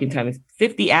her fucking time. It's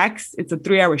 50 acts. It's a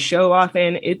 3-hour show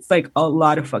often. It's like a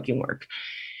lot of fucking work.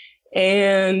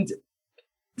 And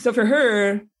so for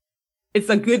her, it's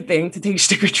a good thing to take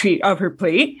Stick or Treat off her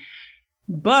plate.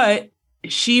 But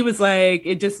she was like,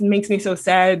 it just makes me so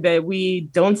sad that we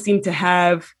don't seem to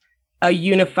have a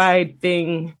unified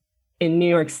thing in New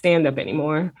York stand-up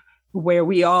anymore, where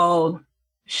we all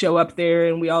show up there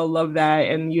and we all love that.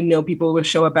 And, people will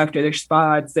show up after their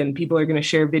spots and people are going to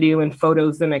share video and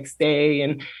photos the next day.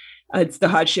 And it's the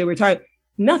hot shit. We're talking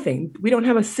nothing. We don't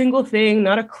have a single thing,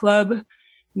 not a club,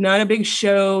 not a big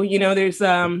show. There's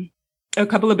a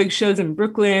couple of big shows in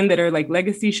Brooklyn that are like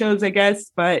legacy shows, I guess,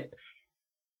 but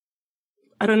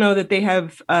I don't know that they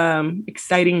have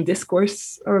exciting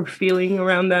discourse or feeling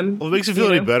around them. Well, it makes it feel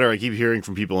any better. I keep hearing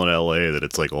from people in LA that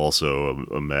it's like also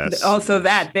a mess. Also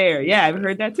that there. Yeah, I've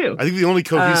heard that too. I think the only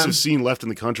cohesive scene left in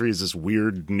the country is this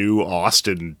weird new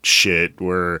Austin shit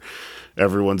where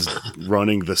everyone's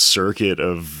running the circuit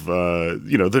of,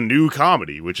 the new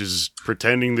comedy, which is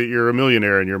pretending that you're a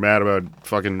millionaire and you're mad about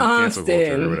fucking cancel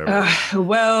culture or whatever.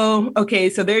 Well,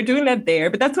 okay, so they're doing that there,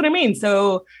 but that's what I mean.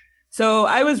 So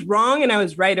I was wrong and I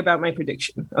was right about my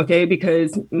prediction, okay?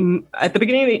 Because at the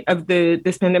beginning of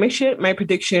this pandemic shit, my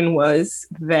prediction was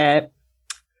that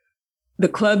the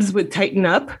clubs would tighten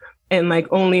up and like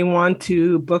only want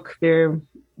to book their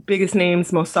biggest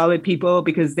names, most solid people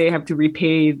because they have to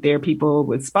repay their people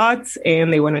with spots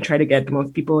and they want to try to get the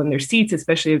most people in their seats,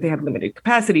 especially if they have limited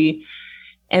capacity.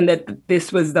 And that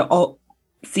this was the alt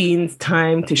scene's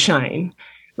time to shine.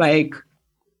 Like,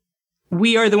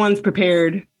 we are the ones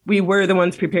prepared. We were the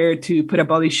ones prepared to put up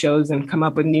all these shows and come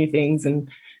up with new things and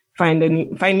find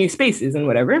new spaces and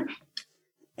whatever.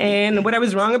 And what I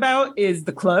was wrong about is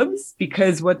the clubs,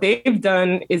 because what they've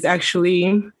done is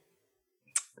actually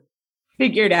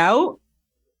figured out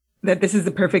that this is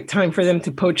the perfect time for them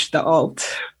to poach the alt,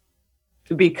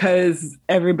 because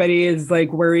everybody is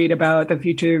like worried about the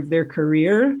future of their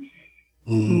career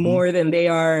more than they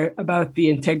are about the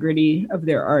integrity of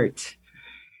their art.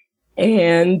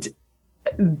 And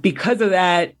because of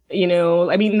that, you know,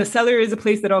 I mean, the Cellar is a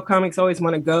place that all comics always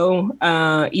want to go,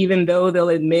 even though they'll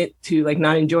admit to like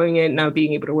not enjoying it, not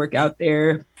being able to work out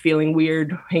there, feeling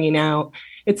weird, hanging out.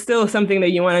 It's still something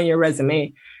that you want on your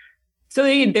resume. So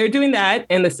they're doing that,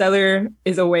 and the Cellar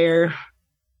is aware.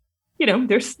 You know,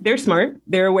 they're smart.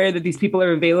 They're aware that these people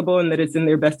are available and that it's in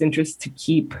their best interest to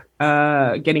keep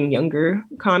getting younger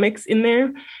comics in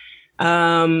there.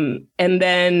 And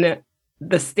then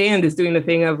the Stand is doing the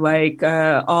thing of like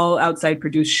all outside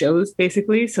produced shows,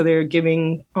 basically. So they're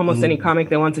giving almost any comic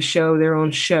that wants a show their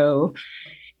own show.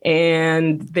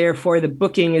 And therefore, the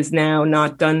booking is now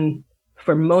not done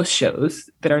for most shows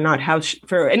that are not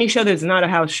for any show that's not a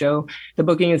house show. The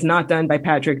booking is not done by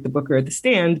Patrick, the booker at the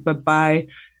Stand, but by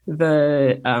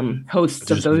the hosts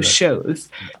of those shows,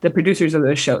 the producers of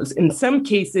those shows. In some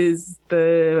cases,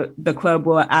 the club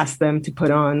will ask them to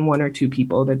put on one or two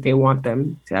people that they want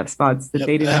them to have spots that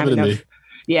they didn't have enough.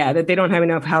 Yeah, that they don't have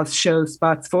enough house show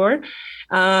spots for.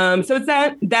 So it's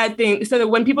that thing. So that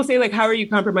when people say like, how are you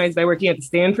compromised by working at the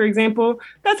Stand, for example,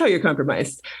 that's how you're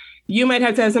compromised. You might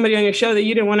have to have somebody on your show that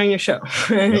you didn't want on your show.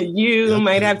 You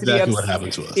might have to be what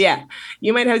happened to us. Yeah,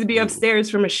 you might have to be upstairs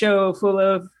from a show full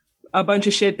of a bunch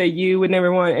of shit that you would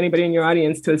never want anybody in your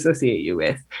audience to associate you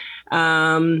with.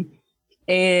 And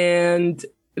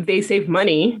they save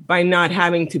money by not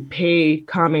having to pay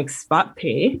comics spot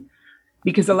pay,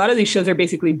 because a lot of these shows are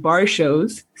basically bar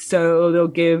shows. So they'll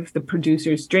give the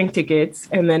producers drink tickets,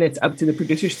 and then it's up to the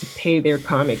producers to pay their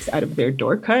comics out of their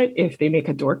door cut if they make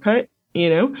a door cut, you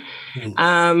know?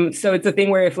 So it's a thing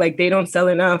where if like they don't sell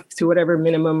enough to whatever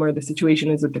minimum or the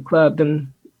situation is at the club,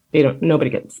 then nobody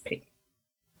gets paid.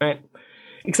 Right.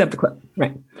 Except the club.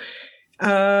 Right.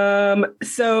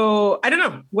 So I don't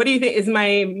know. What do you think is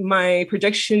my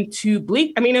projection too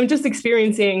bleak? I mean, I'm just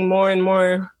experiencing more and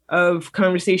more of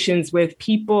conversations with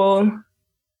people.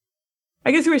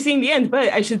 I guess we're seeing the end,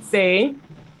 but I should say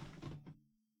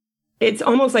it's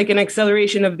almost like an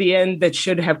acceleration of the end that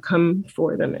should have come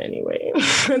for them anyway.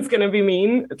 It's going to be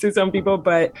mean to some people,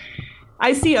 but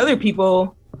I see other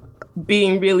people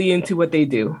being really into what they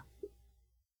do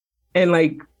and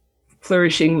like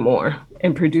flourishing more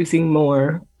and producing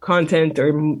more content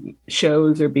or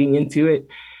shows or being into it.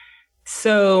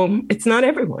 So it's not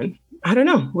everyone. I don't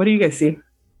know. What do you guys see?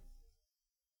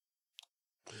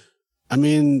 I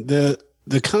mean, the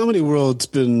comedy world's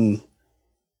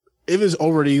it was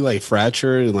already like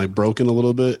fractured and like broken a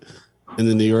little bit in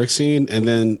the New York scene. And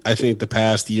then I think the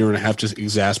past year and a half just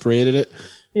exasperated it.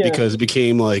 Yeah. Because it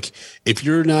became like, if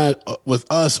you're not with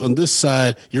us on this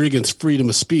side, you're against freedom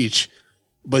of speech.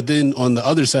 But then on the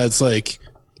other side, it's like,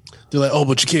 they're like, oh,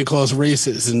 but you can't call us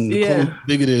racist and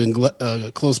bigoted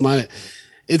and close-minded.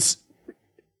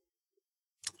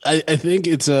 I think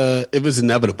it was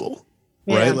inevitable,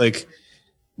 right? Like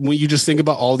when you just think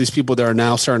about all these people that are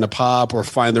now starting to pop or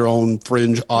find their own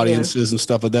fringe audiences and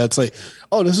stuff like that, it's like,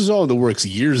 oh, this is all in the works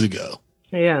years ago.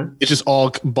 Yeah. It's just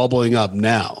all bubbling up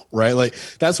now, right? Like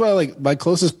that's why like my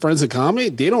closest friends in comedy,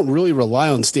 they don't really rely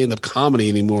on stand-up comedy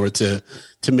anymore to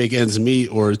make ends meet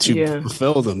or to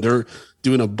fulfill them. They're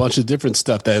doing a bunch of different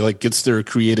stuff that like gets their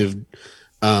creative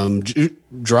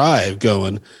drive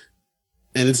going.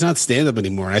 And it's not stand-up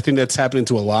anymore. And I think that's happening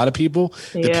to a lot of people.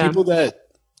 The people that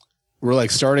were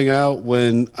like starting out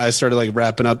when I started like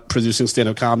wrapping up producing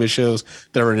stand-up comedy shows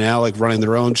that are now like running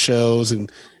their own shows,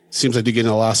 and seems like they're getting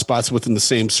a lot of spots within the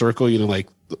same circle, you know, like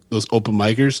those open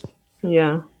micers.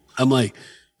 Yeah. I'm like,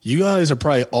 you guys are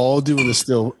probably all doing this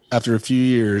still after a few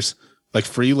years, like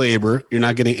free labor. You're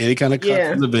not getting any kind of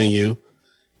cut from the venue.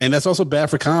 And that's also bad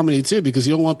for comedy too, because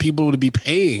you don't want people to be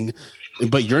paying,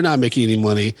 but you're not making any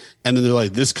money. And then they're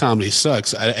like, this comedy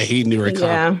sucks. I hate New York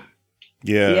comedy.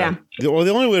 Yeah. Well,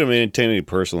 the only way to maintain any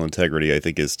personal integrity, I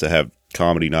think, is to have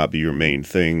comedy not be your main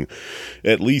thing,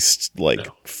 at least like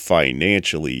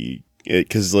financially,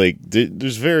 because like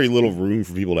there's very little room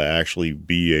for people to actually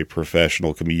be a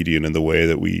professional comedian in the way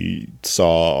that we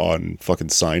saw on fucking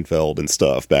Seinfeld and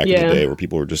stuff back in the day, where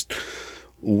people were just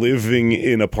living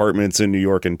in apartments in New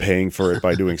York and paying for it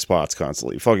by doing spots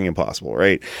constantly. Fucking impossible,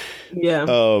 right? Yeah.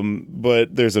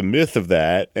 But there's a myth of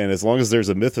that, and as long as there's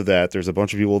a myth of that, there's a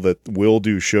bunch of people that will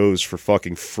do shows for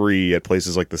fucking free at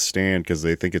places like the Stand because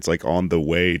they think it's like on the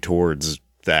way towards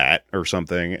that or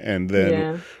something. And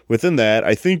then within that,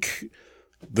 I think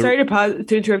sorry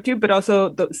to interrupt you, but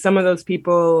also some of those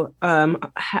people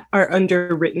are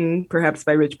underwritten perhaps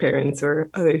by rich parents or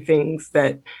other things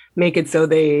that make it so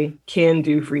they can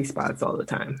do free spots all the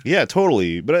time. Yeah,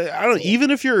 totally. But I don't, even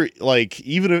if you're like,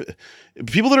 even if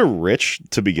people that are rich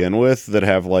to begin with, that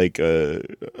have like a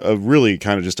really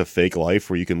kind of just a fake life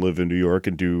where you can live in New York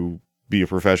and do be a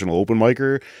professional open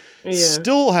micer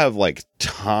still have like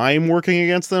time working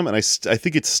against them, and I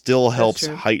think it still helps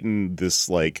heighten this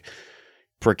like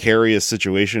precarious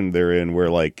situation they're in, where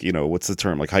like, you know, what's the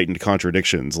term, like heightened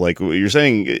contradictions, like you're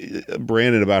saying,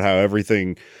 Brandon, about how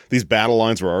everything, these battle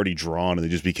lines were already drawn and they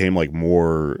just became like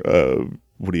more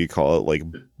what do you call it, like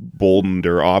boldened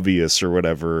or obvious or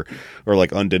whatever, or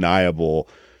like undeniable.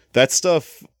 That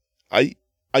stuff,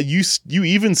 you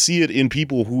even see it in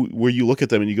people where you look at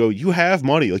them and you go, you have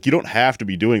money, like you don't have to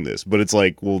be doing this, but it's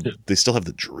like, well, they still have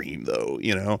the dream though,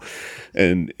 you know,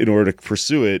 and in order to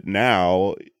pursue it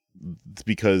now,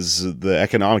 because the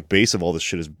economic base of all this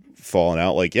shit has fallen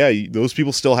out, like, yeah, those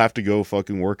people still have to go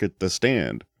fucking work at the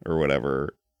stand or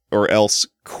whatever, or else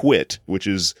quit, which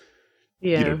is,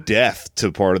 you know, death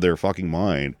to part of their fucking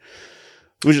mind.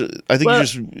 Which I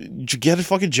think you get a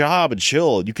fucking job and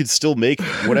chill. You could still make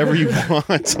whatever you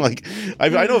want. Like, I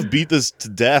know I've beat this to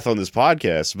death on this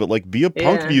podcast, but like, be a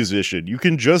punk musician. You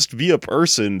can just be a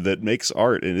person that makes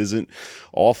art and isn't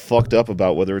all fucked up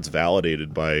about whether it's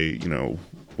validated by, you know,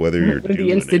 whether you're doing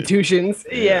the institutions.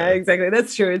 Yeah, exactly.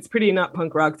 That's true. It's pretty not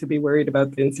punk rock to be worried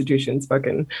about the institutions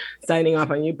fucking signing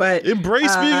off on you. But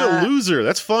embrace being a loser.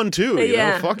 That's fun too. You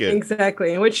know? Fuck it.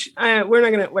 Exactly. Which we're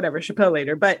not gonna Chappelle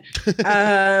later. But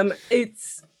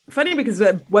it's funny because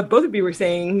what both of you were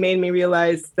saying made me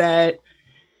realize that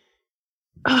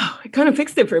it kind of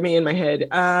fixed it for me in my head.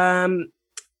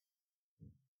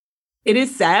 It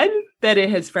is sad that it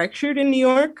has fractured in New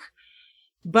York.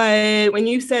 But when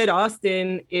you said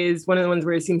Austin is one of the ones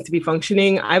where it seems to be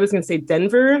functioning, I was going to say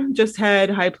Denver just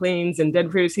had High Plains, and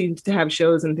Denver seems to have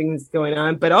shows and things going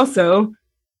on. But also,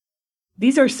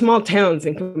 these are small towns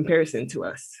in comparison to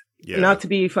us. Yeah. Not to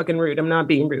be fucking rude. I'm not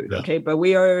being rude, okay? But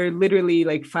we are literally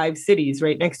like 5 cities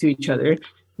right next to each other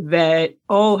that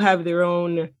all have their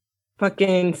own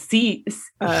fucking scenes.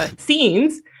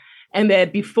 And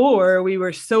that before we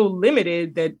were so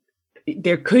limited that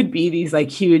there could be these like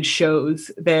huge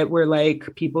shows that were like,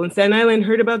 people in Staten Island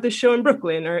heard about this show in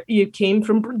Brooklyn, or you came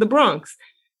from the Bronx.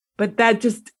 But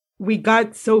we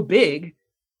got so big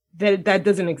that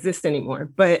doesn't exist anymore.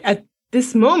 But at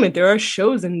this moment, there are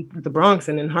shows in the Bronx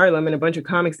and in Harlem and a bunch of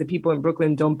comics that people in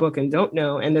Brooklyn don't book and don't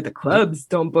know, and that the clubs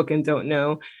don't book and don't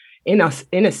know. In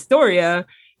Astoria,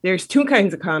 there's 2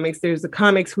 kinds of comics. There's the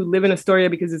comics who live in Astoria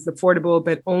because it's affordable,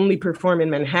 but only perform in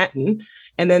Manhattan.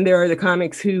 And then there are the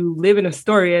comics who live in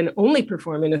Astoria and only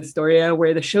perform in Astoria,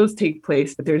 where the shows take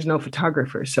place, but there's no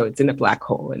photographer. So it's in a black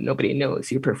hole and nobody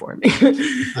knows you're performing.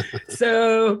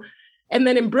 And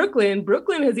then in Brooklyn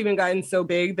has even gotten so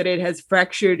big that it has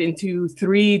fractured into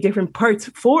 3 different parts,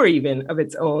 4 even of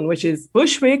its own, which is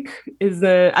Bushwick is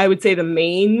I would say the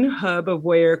main hub of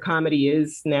where comedy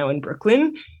is now in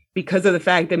Brooklyn, because of the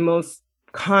fact that most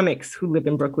comics who live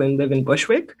in Brooklyn live in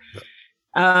Bushwick.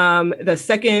 The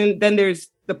second, then there's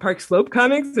the Park Slope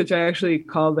comics, which I actually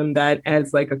call them that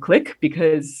as like a clique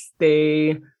because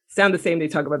they sound the same, they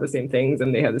talk about the same things,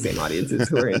 and they have the same audiences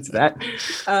who are into that.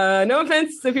 No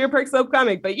offense if you're a Park Slope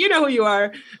comic, but you know who you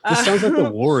are. This sounds like the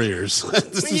Warriors.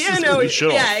 Exactly.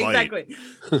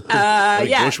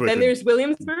 Then there's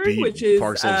Williamsburg, which is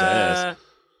Park Slope's ass.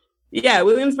 Yeah,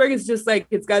 Williamsburg is just like,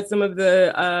 it's got some of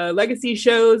the legacy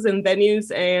shows and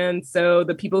venues. And so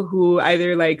the people who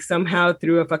either like somehow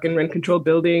through a fucking rent control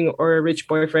building or a rich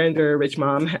boyfriend or a rich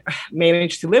mom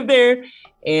managed to live there.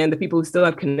 And the people who still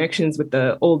have connections with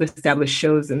the old established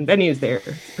shows and venues there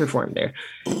perform there.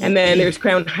 And then there's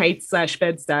Crown Heights /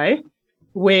 Bed-Stuy,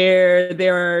 where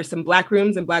there are some black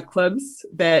rooms and black clubs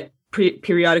that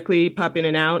periodically pop in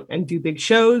and out and do big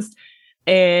shows.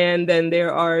 And then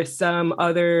there are some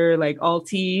other like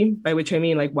alt-y, by which I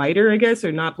mean like whiter, I guess,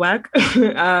 or not black,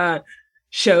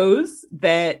 shows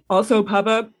that also pop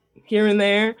up here and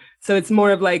there. So it's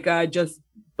more of like just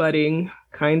budding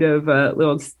kind of a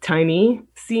little tiny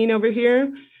scene over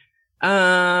here.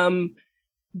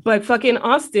 But fucking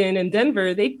Austin and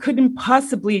Denver, they couldn't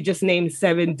possibly just name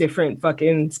 7 different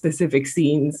fucking specific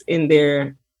scenes in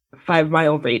their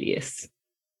 5-mile radius.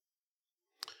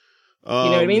 You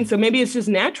know what I mean? So maybe it's just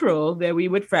natural that we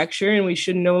would fracture and we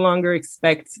should no longer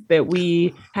expect that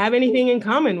we have anything in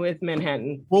common with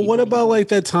Manhattan. Well, what about like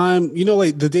that time, you know,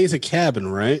 like the days of Cabin,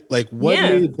 right? Like what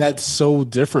made that so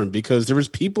different? Because there was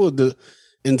people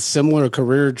in similar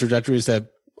career trajectories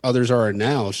that others are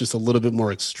now. It's just a little bit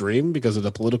more extreme because of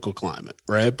the political climate,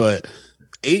 right? But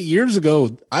 8 years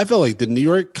ago, I felt like the New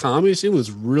York comedy scene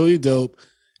was really dope.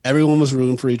 Everyone was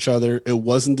rooting for each other. It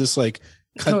wasn't this like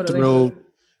cutthroat,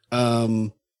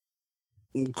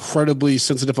 incredibly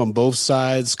sensitive on both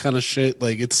sides kind of shit.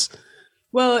 Like it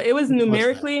was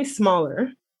numerically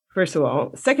smaller first of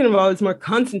all. Second of all, it's more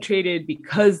concentrated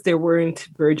because there weren't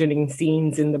burgeoning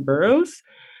scenes in the boroughs.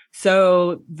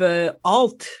 So the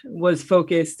alt was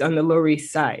focused on the Lower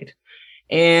East Side.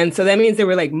 And so that means there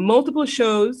were like multiple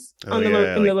shows on in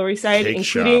the Lower East Side,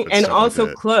 including and also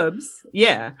like clubs.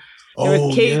 Yeah. There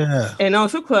was cake and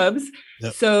also clubs.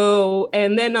 Yep. So,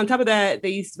 and then on top of that, the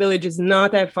East Village is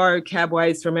not that far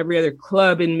cab-wise from every other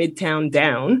club in Midtown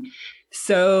down.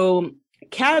 So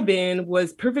Cabin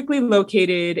was perfectly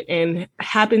located and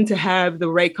happened to have the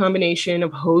right combination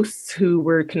of hosts who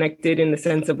were connected in the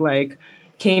sense of like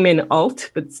came in alt,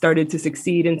 but started to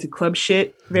succeed into club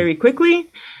shit very quickly.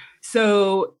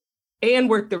 So, and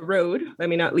worked the road. Let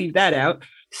me not leave that out.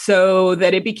 So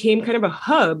that it became kind of a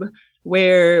hub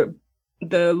where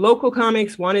the local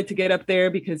comics wanted to get up there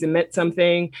because it meant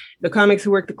something. The comics who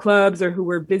worked the clubs or who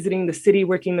were visiting the city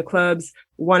working the clubs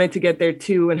wanted to get there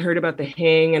too and heard about the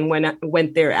hang and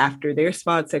went there after their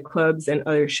spots at clubs and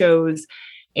other shows.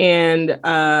 And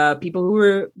people who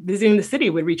were visiting the city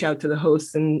would reach out to the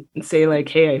hosts and say like,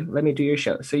 hey, let me do your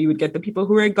show. So you would get the people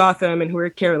who were at Gotham and who were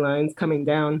at Caroline's coming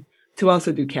down to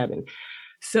also do Cabin.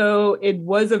 So it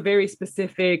was a very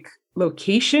specific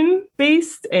location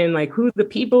based and like who the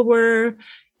people were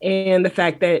and the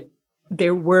fact that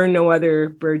there were no other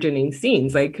burgeoning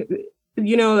scenes. Like,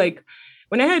 you know, like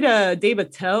when I had Dave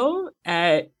Attell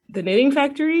at the Knitting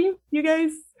Factory, you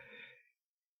guys,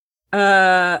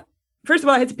 first of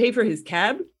all, I had to pay for his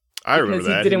cab. I remember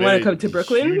because he didn't want to come to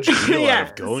Brooklyn.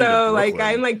 Yeah. So like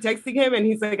I'm like texting him and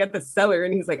he's like at the cellar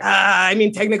and he's like, I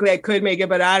mean, technically I could make it,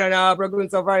 but I don't know.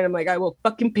 Brooklyn's so far. And I'm like, I will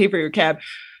fucking pay for your cab.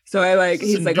 So I like,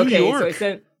 he's like, okay. So I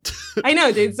sent, I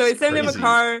know, dude. So I sent him a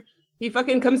car. He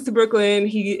fucking comes to Brooklyn.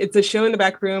 It's a show in the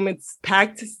back room. It's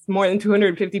packed, more than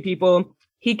 250 people.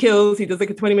 He kills. He does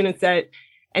like a 20-minute set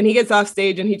and he gets off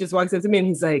stage and he just walks up to me and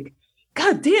he's like,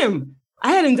 God damn.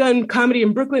 I hadn't done comedy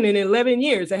in Brooklyn in 11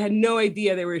 years. I had no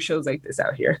idea there were shows like this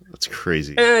out here. That's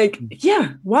crazy. And like,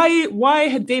 yeah, why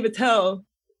had Dave Attell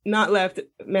not left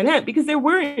Manhattan? Because there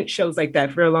weren't shows like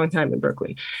that for a long time in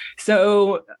Brooklyn.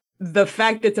 So the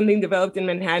fact that something developed in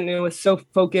Manhattan and it was so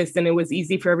focused and it was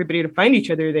easy for everybody to find each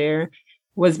other there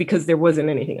was because there wasn't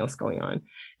anything else going on.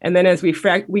 And then as we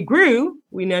grew,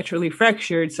 we naturally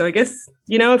fractured. So I guess,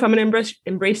 you know, if I'm going to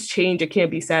embrace change, I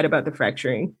can't be sad about the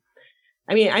fracturing.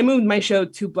 I mean, I moved my show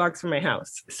 2 blocks from my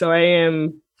house, so I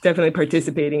am definitely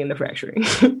participating in the fracturing.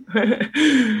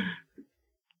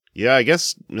 Yeah, I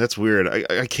guess that's weird.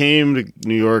 I came to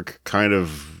New York kind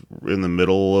of in the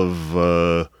middle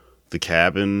of the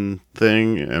Cabin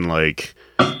thing, and like,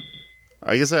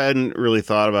 I guess I hadn't really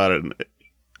thought about it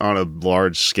on a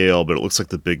large scale, but it looks like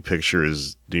the big picture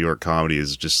is New York comedy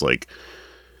is just like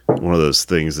one of those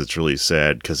things that's really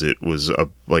sad because it was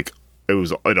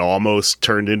it almost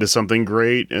turned into something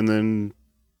great and then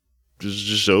it's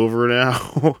just over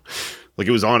now. Like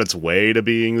it was on its way to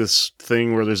being this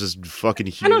thing where there's this fucking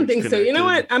huge. I don't think so. You know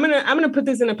what? I'm gonna put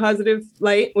this in a positive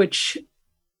light, which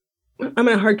I'm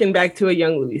gonna harken back to a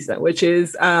young Louisa, which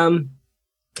is I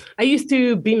used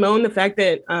to bemoan the fact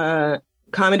that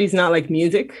comedy's not like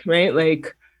music, right?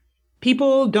 Like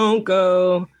people don't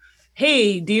go,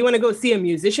 hey, do you want to go see a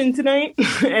musician tonight?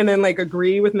 And then like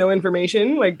agree with no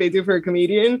information like they do for a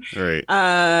comedian. Right.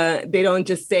 They don't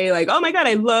just say like, oh my God,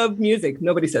 I love music.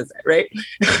 Nobody says that, right?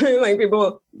 Like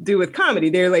people do with comedy.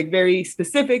 They're like very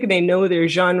specific. They know their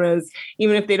genres.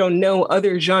 Even if they don't know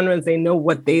other genres, they know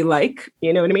what they like.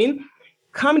 You know what I mean?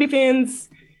 Comedy fans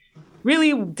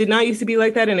really did not used to be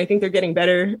like that. And I think they're getting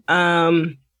better.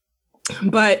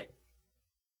 But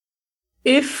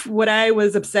if what I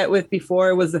was upset with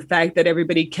before was the fact that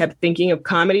everybody kept thinking of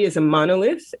comedy as a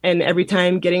monolith and every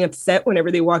time getting upset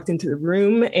whenever they walked into the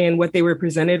room and what they were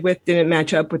presented with didn't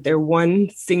match up with their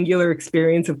one singular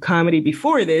experience of comedy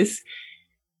before this,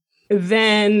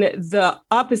 then the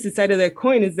opposite side of that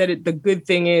coin is that the good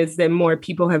thing is that more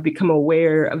people have become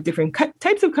aware of different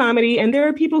types of comedy. And there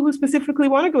are people who specifically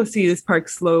want to go see this Park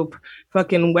Slope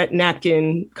fucking wet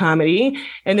napkin comedy.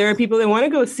 And there are people that want to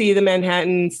go see the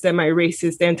Manhattan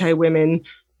semi-racist anti-women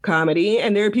comedy.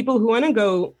 And there are people who want to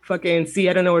go fucking see,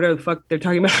 I don't know what the fuck they're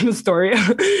talking about in Astoria.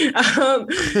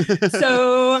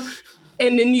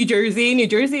 And in New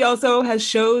Jersey also has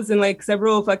shows and like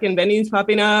several fucking venues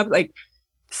popping up. Like,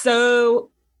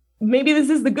 so maybe this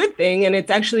is the good thing. And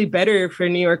it's actually better for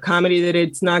New York comedy that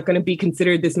it's not going to be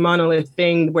considered this monolith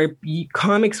thing where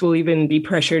comics will even be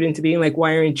pressured into being like,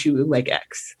 why aren't you like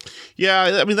X?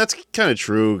 Yeah, I mean, that's kind of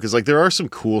true. Because like there are some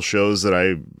cool shows that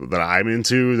I'm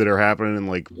into that are happening in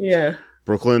like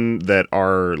Brooklyn that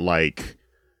are like,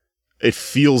 it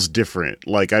feels different.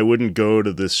 Like I wouldn't go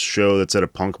to this show that's at a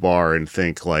punk bar and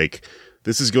think like,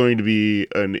 this is going to be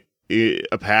an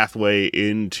a pathway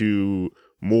into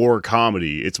more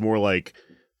comedy. It's more like,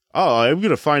 oh, I'm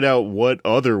going to find out what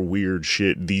other weird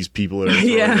shit these people that are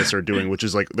throwing this are doing, which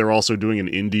is like they're also doing an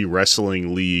indie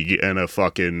wrestling league and a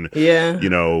fucking, you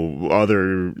know,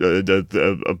 other,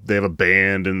 they have a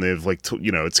band and they've like,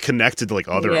 you know, it's connected to like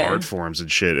other art forms and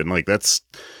shit. And like, that's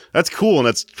cool. And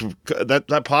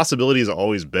that possibility has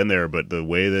always been there. But the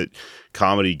way that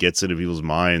comedy gets into people's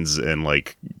minds and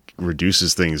like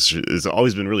reduces things has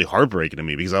always been really heartbreaking to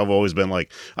me, because I've always been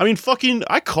like, I mean, fucking,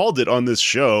 I called it on this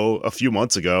show a few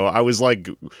months ago. I was like,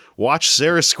 watch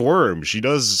Sarah Squirm. She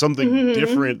does something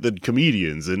different than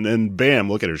comedians, and then bam,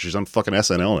 look at her. She's on fucking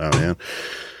SNL now, man.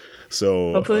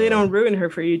 So hopefully they don't ruin her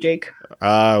for you, Jake.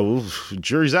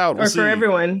 Jury's out. We'll or see. For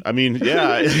everyone. I mean,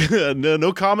 yeah,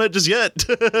 no comment just yet.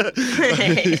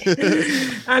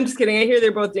 I'm just kidding. I hear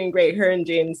they're both doing great. Her and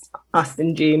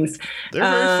Austin James. They're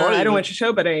very funny. I don't watch the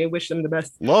show, but I wish them the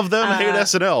best. Love them, hate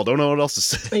SNL. Don't know what else to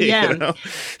say. Yeah. You know?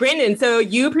 Brandon, so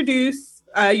you produce,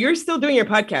 you're still doing your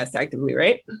podcast actively,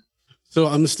 right? So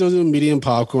I'm still doing Medium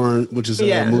Popcorn, which is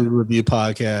a movie review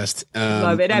podcast.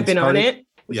 Love it. I've been on it.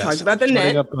 We talked about the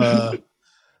net. Up,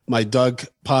 my Doug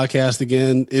podcast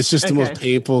again. It's just the most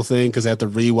painful thing because I have to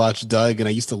rewatch Doug, and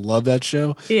I used to love that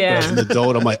show. Yeah. But as an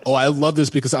adult, I'm like, oh, I love this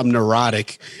because I'm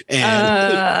neurotic,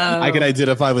 and I can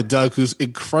identify with Doug, who's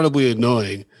incredibly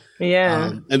annoying.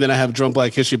 Yeah. And then I have Drunk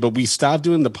Black History, but we stopped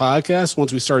doing the podcast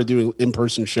once we started doing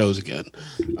in-person shows again.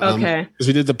 Because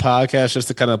we did the podcast just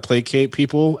to kind of placate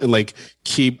people and like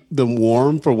keep them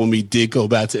warm for when we did go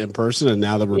back to in-person. And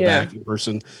now that we're back in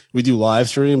person, we do live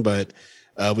stream, but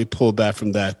we pulled back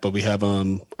from that. But we have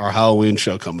our Halloween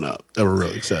show coming up that we're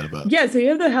really excited about. Yeah, so you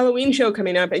have the Halloween show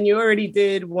coming up, and you already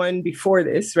did one before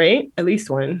this, right? At least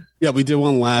one. Yeah, we did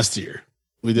one last year.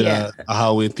 We did a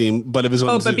Halloween theme, but it was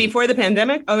on Zoom. But before the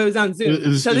pandemic? Oh, it was on Zoom.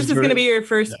 This is going to be your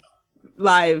first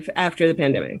live after the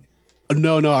pandemic.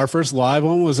 No, our first live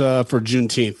one was for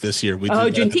Juneteenth this year.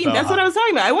 Juneteenth. That's what I was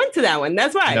talking about. I went to that one.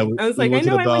 That's why. Yeah, I was like, I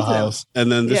know I went to that.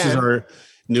 And then this is our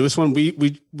newest one. We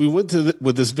went to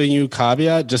with this venue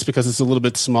caveat just because it's a little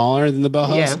bit smaller than the Bell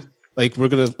House. Yeah. Like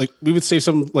we would save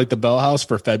some like the Bell House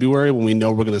for February when we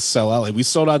know we're gonna sell out. Like we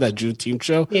sold out that Juneteenth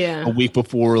show a week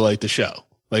before like the show.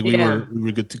 Like we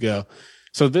were good to go.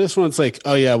 So this one's like,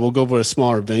 oh yeah, we'll go for a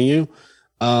smaller venue.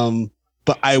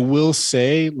 But I will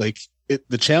say, like,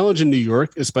 the challenge in New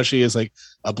York, especially as like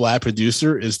a Black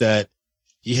producer, is that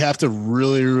you have to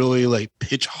really, really like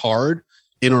pitch hard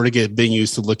in order to get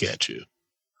venues to look at you.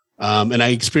 And I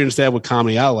experienced that with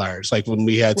Comedy Outliers, like when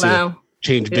we had to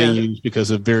change venues because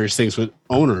of various things with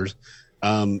owners.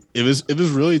 It was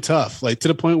really tough, like to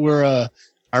the point where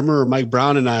I remember Mike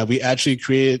Brown and we actually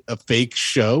created a fake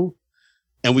show,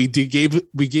 and we gave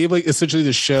like essentially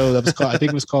the show that was called, I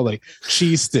think it was called like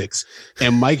Cheese Sticks,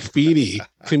 and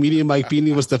comedian Mike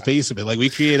Feeney was the face of it. Like we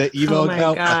created an email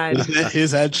account,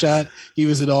 his headshot. He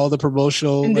was in all the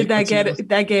promotional. And did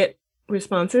that get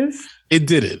responses? It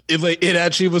didn't. It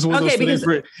actually was one of those things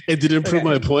where it didn't prove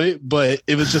my point, but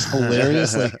it was just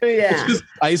hilarious. Like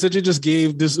I essentially just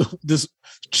gave this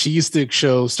cheese stick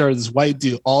show started this white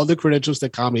dude all the credentials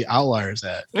that Comedy Outliers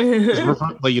had.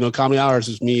 Like, you know, Comedy Outliers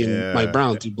was me and Mike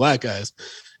Brown, two Black guys.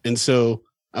 And so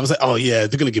I was like, oh yeah,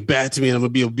 they're gonna get back to me, and I'm gonna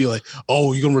be able to be like,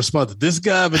 oh, you're gonna respond to this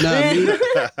guy, but not me.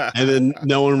 And then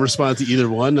no one responded to either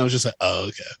one. And I was just like, oh,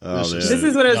 okay. This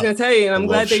is what I was gonna tell you. I'm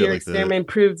glad that your experiment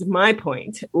proved my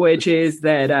point, which is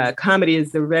that comedy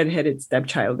is the redheaded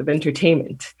stepchild of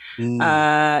entertainment.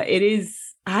 It is.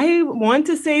 I want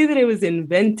to say that it was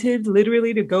invented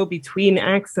literally to go between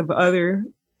acts of other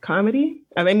comedy.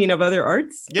 I mean, of other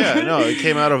arts. Yeah, no, it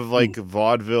came out of like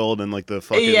vaudeville and like the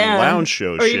fucking lounge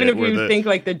show or shit. Or even if you think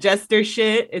like the jester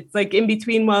shit, it's like in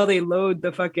between while they load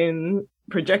the fucking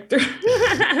projector.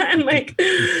 And like,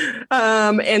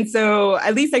 and so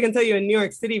at least I can tell you in New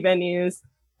York City venues,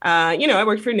 you know, I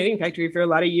worked for Knitting Factory for a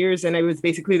lot of years, and I was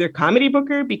basically their comedy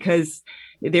booker because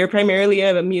they're primarily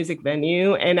a music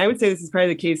venue. And I would say this is probably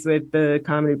the case with the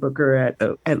comedy booker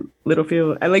at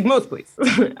Littlefield, at like most places.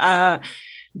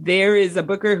 There is a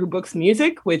booker who books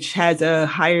music, which has a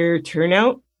higher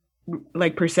turnout,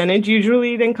 like percentage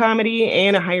usually than comedy,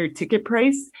 and a higher ticket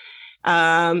price.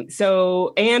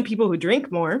 So, and people who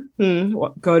drink more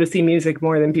go to see music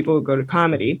more than people who go to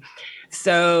comedy.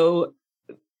 So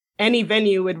any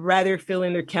venue would rather fill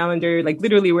in their calendar, like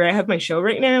literally where I have my show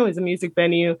right now is a music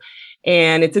venue.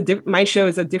 And it's my show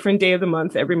is a different day of the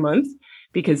month every month,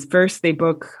 because first they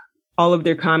book all of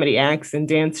their comedy acts and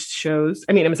dance shows.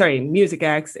 Music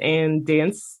acts and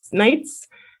dance nights.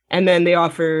 And then they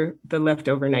offer the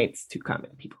leftover nights to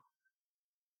comedy people.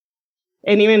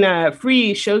 And even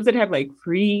free shows that have like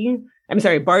free I'm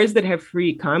sorry, bars that have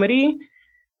free comedy.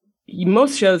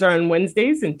 Most shows are on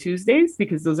Wednesdays and Tuesdays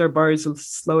because those are bars'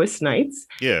 slowest nights.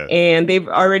 Yeah. And they've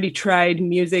already tried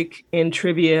music and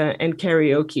trivia and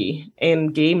karaoke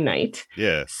and game night.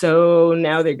 Yeah. So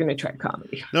now they're going to try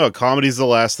comedy. No, comedy's the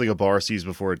last thing a bar sees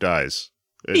before it dies.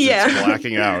 It's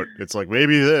blacking out. It's like,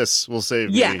 maybe this will save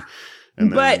me.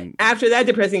 But after that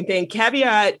depressing thing,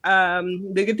 caveat,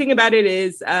 the good thing about it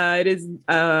is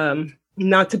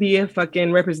not to be a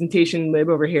fucking representation lib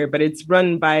over here, but it's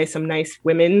run by some nice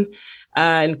women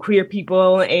and queer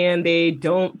people, and they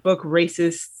don't book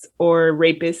racists or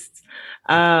rapists.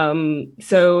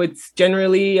 So it's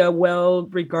generally a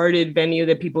well-regarded venue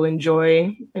that people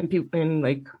enjoy and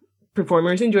like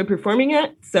performers enjoy performing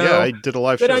at. So yeah, I did a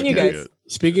live show. Good on you guys.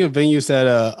 Speaking of venues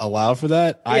that allow for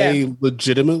that, I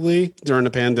legitimately during the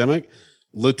pandemic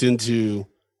looked into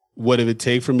what it would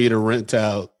take for me to rent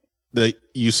out the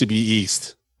UCB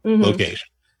East location,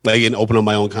 like, and open up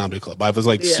my own comedy club. I was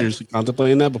like seriously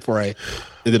contemplating that before I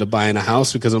ended up buying a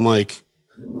house, because I'm like,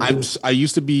 I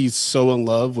used to be so in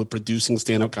love with producing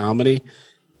stand-up comedy,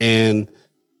 and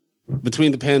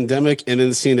between the pandemic and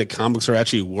then seeing that comics are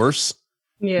actually worse,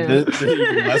 they're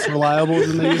less reliable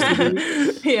than they used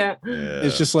to be. Yeah.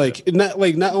 It's just like not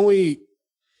only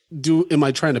am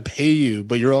I trying to pay you,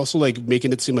 but you're also like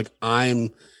making it seem like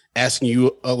I'm asking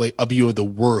you like a view of the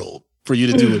world for you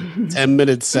to do a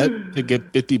 10-minute set to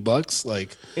get $50.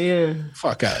 Like,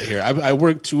 fuck out of here. I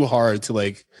work too hard to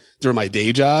like during my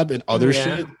day job and other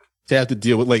shit to have to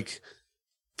deal with, like,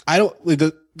 I don't like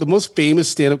the most famous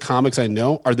stand-up comics I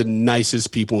know are the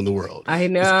nicest people in the world. I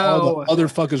know. All the other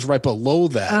fuckers right below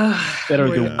that that are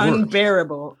the worst.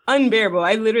 Unbearable.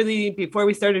 I literally, before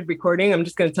we started recording, I'm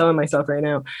just going to tell myself right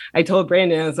now, I told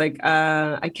Brandon, I was like,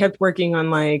 I kept working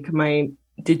on like my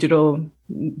digital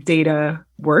data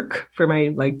work for my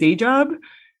like day job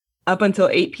up until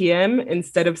 8 p.m.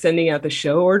 instead of sending out the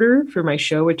show order for my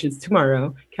show, which is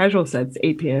tomorrow. Casual Sets,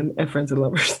 8 p.m. at Friends and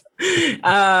Lovers.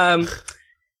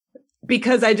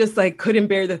 Because I just like couldn't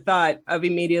bear the thought of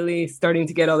immediately starting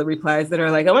to get all the replies that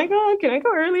are like, oh my God, can I go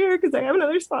earlier because I have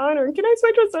another spot? Or can I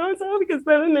switch with so-and-so because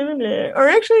blah, blah, blah, blah. Or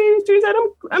actually, Teresa,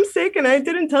 I'm sick and I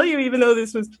didn't tell you even though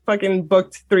this was fucking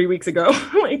booked 3 weeks ago.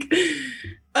 Like,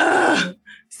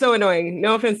 so annoying.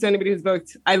 No offense to anybody who's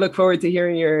booked. I look forward to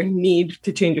hearing your need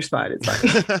to change your spot. It's fine.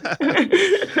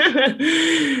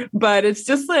 But it's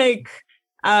just like,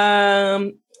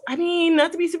 I mean,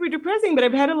 not to be super depressing, but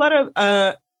I've had a lot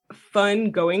of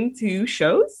fun going to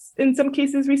shows in some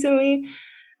cases recently.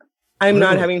 I'm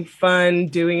not having fun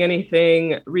doing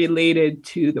anything related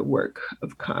to the work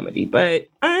of comedy, but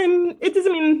it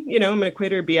doesn't mean, I'm going to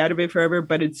quit or be out of it forever,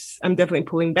 but I'm definitely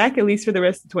pulling back at least for the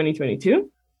rest of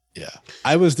 2022. Yeah,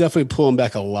 I was definitely pulling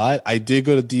back a lot. I did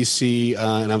go to DC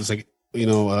and I was like, at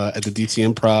the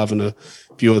DC Improv and a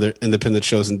few other independent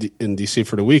shows in DC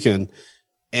for the weekend.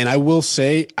 And I will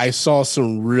say, I saw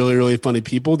some really, really funny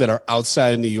people that are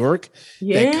outside of New York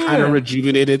that kind of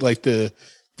rejuvenated like the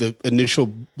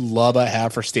initial love I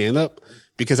have for stand-up,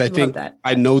 because I think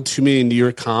I know too many New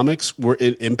York comics where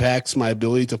it impacts my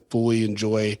ability to fully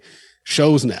enjoy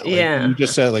shows now. Like, you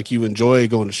just said like you enjoy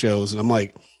going to shows, and I'm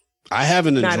like, I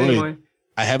haven't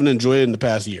enjoyed it in the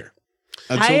past year.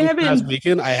 Until the past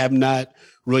weekend, I have not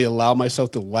really allowed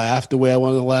myself to laugh the way I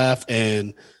want to laugh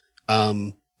and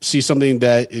see something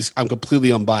that I'm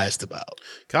completely unbiased about.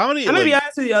 Comedy. I'm gonna be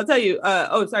honest with you. I'll tell you.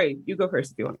 Sorry, you go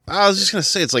first if you want. I was just gonna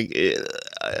say, it's like,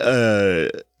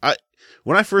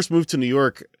 when I first moved to New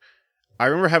York, I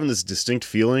remember having this distinct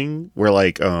feeling where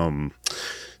like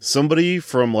somebody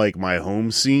from like my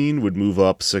home scene would move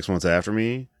up 6 months after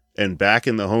me, and back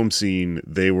in the home scene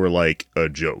they were like a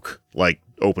joke, like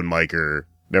open micer,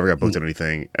 never got booked on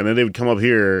anything, and then they would come up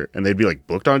here and they'd be like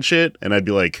booked on shit, and I'd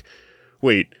be like,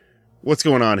 wait, what's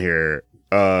going on here?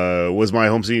 Was my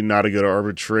home scene not a good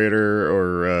arbitrator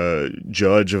or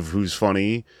judge of who's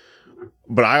funny?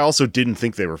 But I also didn't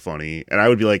think they were funny. And I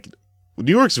would be like,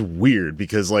 New York's weird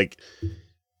because like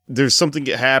there's something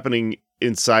happening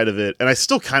inside of it. And I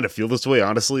still kind of feel this way,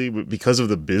 honestly, because of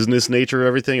the business nature of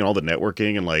everything and all the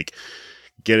networking and like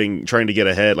trying to get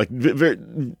ahead. Like there's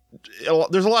a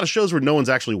lot of shows where no one's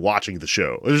actually watching the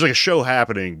show. There's like a show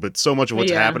happening, but so much of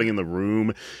what's happening in the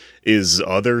room is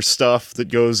other stuff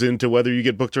that goes into whether you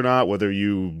get booked or not, whether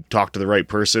you talk to the right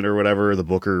person or whatever, the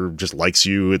booker just likes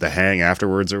you at the hang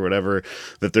afterwards or whatever,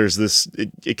 that there's this,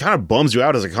 it kind of bums you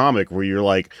out as a comic where you're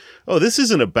like, oh, this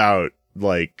isn't about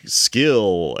like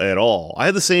skill at all. I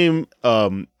had the same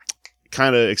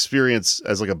kind of experience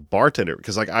as like a bartender,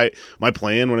 because like my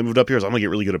plan when I moved up here is I'm gonna get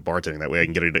really good at bartending. That way I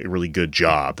can get a really good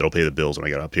job that'll pay the bills when I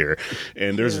get up here.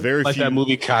 And there's very like few that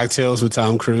movie Cocktails with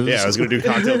Tom Cruise. Yeah, I was gonna do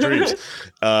Cocktail Dreams.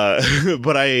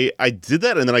 But I did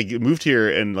that, and then I moved here,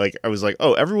 and like I was like,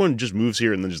 oh, everyone just moves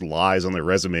here and then just lies on their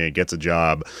resume and gets a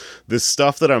job. This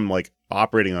stuff that I'm like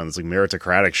operating on, this like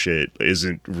meritocratic shit,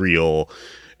 isn't real.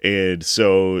 And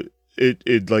so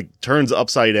it like turns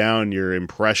upside down your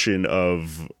impression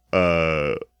of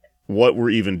what we're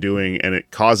even doing, and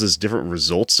it causes different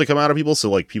results to come out of people. So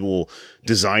like people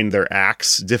design their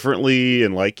acts differently,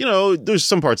 and like, you know, there's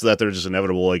some parts of that are just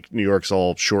inevitable. Like New York's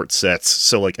all short sets,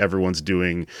 so like everyone's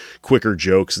doing quicker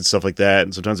jokes and stuff like that,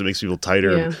 and sometimes it makes people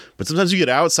tighter. Yeah. But sometimes you get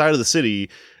outside of the city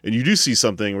and you do see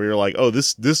something where you're like, oh,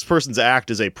 this person's act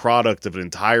is a product of an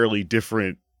entirely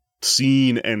different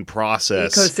scene and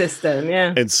process ecosystem.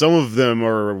 Yeah. And some of them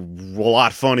are a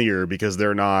lot funnier because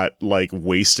they're not like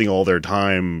wasting all their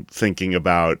time thinking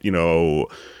about, you know,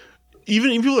 even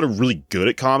people that are really good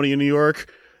at comedy in New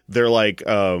York, they're like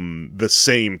the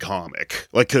same comic,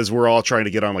 like, because we're all trying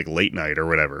to get on like late night or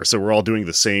whatever, so we're all doing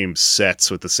the same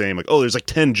sets with the same, like, oh, there's like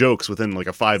 10 jokes within like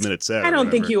a 5-minute set. I don't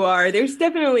think you are. There's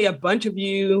definitely a bunch of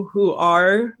you who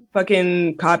are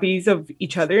fucking copies of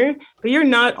each other, but you're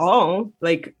not all.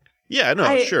 Like, yeah,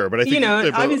 no, sure, but I think, you know,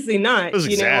 obviously not.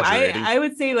 You know, I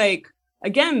would say, like,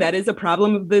 again, that is a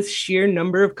problem of the sheer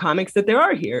number of comics that there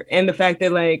are here, and the fact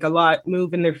that like a lot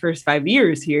move in their first 5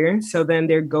 years here, so then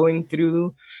they're going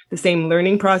through the same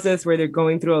learning process where they're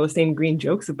going through all the same green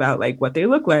jokes about like what they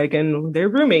look like and their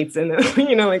roommates and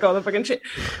you know, like all the fucking shit.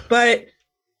 But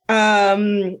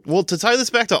well, to tie this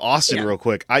back to Austin real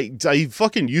quick, I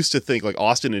fucking used to think like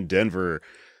Austin and Denver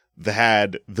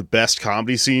had the best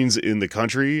comedy scenes in the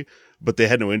country, but they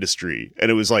had no industry. And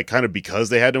it was like kind of because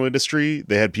they had no industry,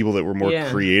 they had people that were more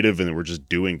creative and that were just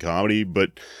doing comedy.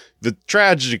 But the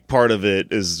tragic part of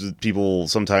it is people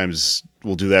sometimes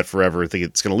will do that forever, think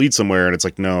it's going to lead somewhere, and it's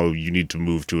like, no, you need to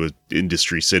move to an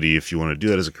industry city if you want to do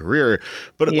that as a career.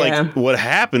 But like what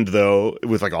happened though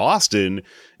with like Austin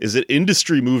is that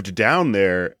industry moved down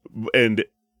there, and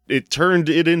it turned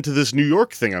it into this New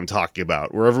York thing I'm talking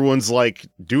about, where everyone's like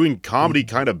doing comedy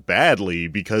kind of badly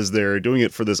because they're doing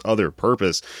it for this other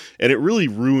purpose. And it really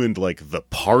ruined like the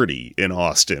party in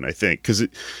Austin, I think. Cause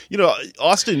you know,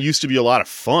 Austin used to be a lot of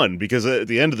fun because at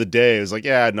the end of the day, it was like,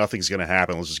 yeah, nothing's going to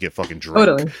happen. Let's just get fucking drunk,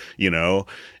 totally. You know?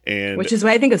 And which is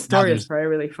why I think Astoria is probably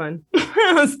really fun.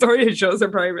 Astoria shows are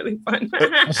probably really fun.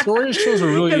 Astoria shows are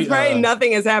really because probably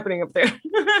nothing is happening up there.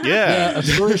 Yeah,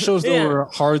 Astoria shows though were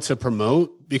hard to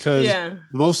promote because the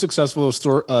most successful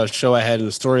show I had in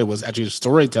Astoria was actually a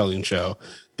storytelling show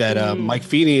that Mike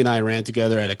Feeney and I ran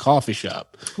together at a coffee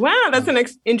shop. Wow, that's an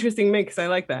interesting mix. I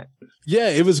like that. Yeah,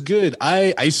 it was good.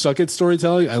 I suck at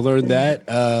storytelling. I learned that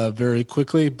very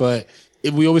quickly, but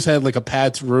we always had like a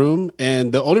packed room,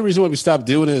 and the only reason why we stopped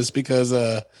doing it is because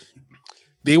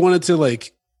they wanted to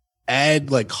like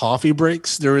add like coffee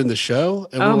breaks during the show.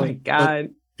 And oh my god,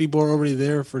 people are already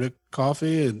there for the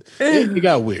coffee, and it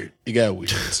got weird. It got weird.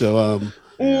 So,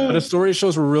 but the story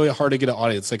shows were really hard to get an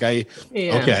audience. Like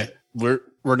okay, we're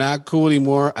not cool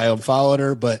anymore. I unfollowed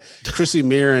her, but Chrissy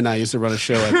Meir and I used to run a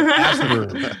show at the Acid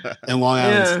Room in Long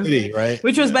Island City, right?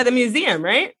 Which was by the museum,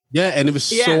 right? Yeah, and it was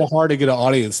so hard to get an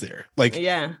audience there. Like,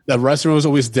 the restaurant was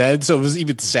always dead, so it was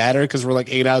even sadder because we're like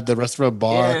hanging out at the restaurant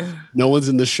bar. Yeah. No one's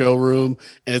in the showroom,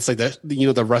 and it's like the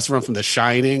the restaurant from The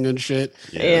Shining and shit.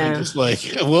 Yeah, and just like,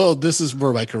 well, this is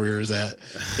where my career is at.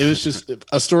 It was just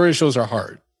Astoria shows are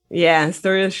hard. Yeah,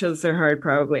 Astoria shows are hard.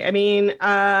 Probably. I mean,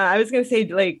 I was gonna say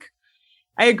like,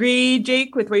 I agree,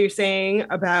 Jake, with what you're saying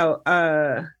about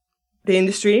the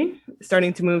industry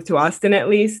starting to move to Austin, at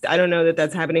least. I don't know that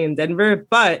that's happening in Denver,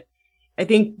 but I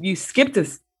think you skipped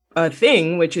a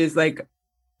thing, which is like,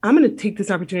 I'm going to take this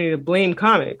opportunity to blame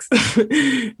comics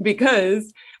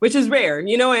because, which is rare.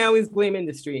 You know, I always blame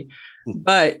industry,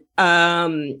 but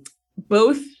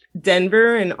both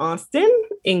Denver and Austin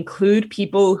include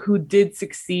people who did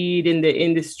succeed in the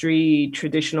industry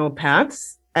traditional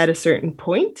paths at a certain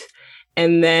point,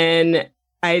 and then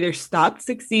either stopped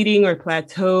succeeding or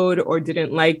plateaued or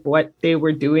didn't like what they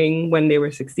were doing when they were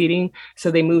succeeding.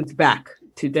 So they moved back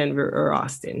to Denver or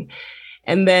Austin.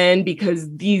 And then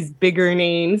because these bigger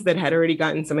names that had already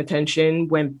gotten some attention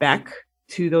went back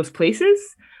to those places,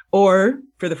 or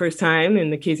for the first time in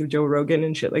the case of Joe Rogan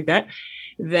and shit like that,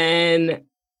 then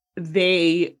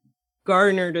they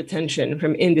garnered attention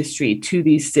from industry to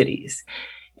these cities.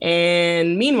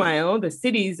 And meanwhile, the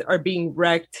cities are being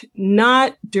wrecked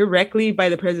not directly by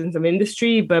the presence of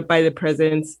industry, but by the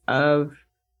presence of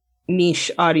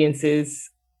niche audiences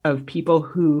of people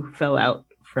who fell out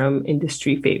from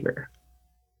industry favor.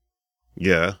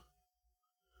 Yeah.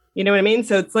 You know what I mean?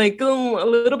 So it's like a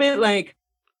little bit like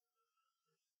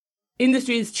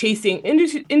industry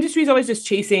is always just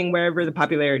chasing wherever the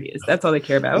popularity is. That's all they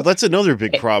care about. Well, that's another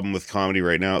big problem with comedy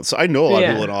right now. So I know a lot of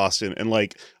people in Austin, and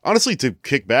like honestly, to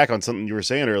kick back on something you were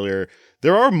saying earlier,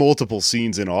 there are multiple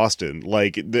scenes in Austin.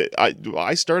 Like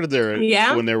I started there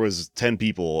when there was 10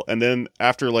 people, and then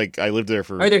after like I lived there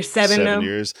for are there 7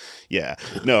 years? Yeah,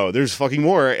 no, there's fucking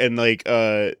more, and like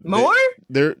more.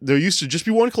 There used to just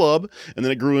be one club, and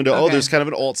then it grew into there's kind of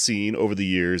an alt scene over the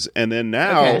years, and then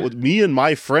now with me and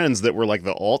my friends that were like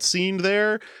the alt scene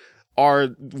there are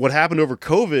what happened over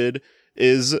COVID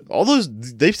is all those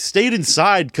they've stayed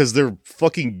inside because they're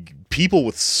fucking people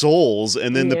with souls,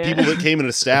 and then the people that came and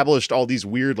established all these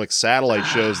weird like satellite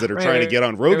shows that are trying to get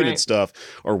on Rogan and stuff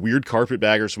are weird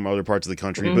carpetbaggers from other parts of the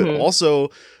country. But also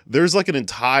there's like an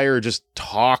entire just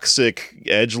toxic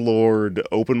edgelord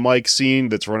open mic scene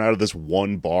that's run out of this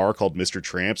one bar called Mr.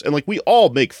 Tramps, and like we all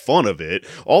make fun of it.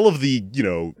 All of the, you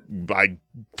know, I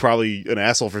probably an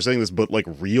asshole for saying this, but like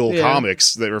real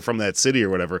comics that are from that city or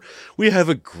whatever, we have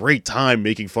a great time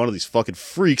making fun of these fucking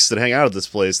freaks that hang out at this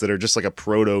place that are just like a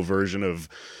proto version of,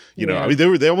 you know, I mean,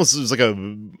 they almost, it was like a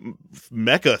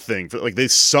mecha thing for, like they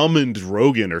summoned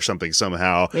Rogan or something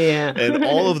somehow. Yeah. And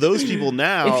all of those people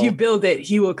now, if you build it,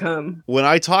 he will come. When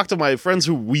I talk to my friends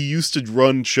who we used to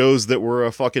run shows that were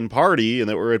a fucking party and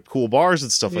that were at cool bars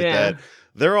and stuff like that,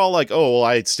 they're all like, oh, well,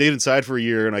 I stayed inside for a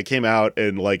year and I came out,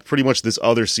 and like pretty much this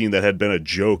other scene that had been a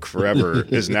joke forever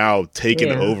is now taken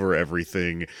over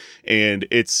everything. And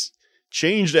it's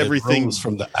changed everything. It rose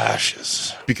from the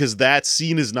ashes. Because that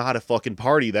scene is not a fucking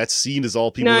party. That scene is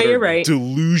all people that are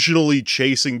delusionally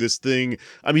chasing this thing.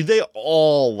 I mean, they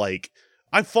all like,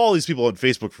 I follow these people on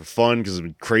Facebook for fun because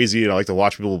I'm crazy and I like to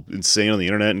watch people insane on the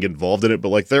internet and get involved in it. But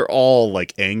like, they're all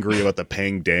like angry about the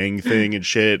Pang Dang thing and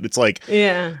shit. It's like,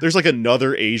 there's like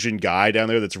another Asian guy down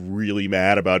there that's really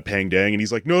mad about Pang Dang, and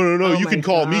he's like, no, you can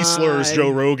call me slurs,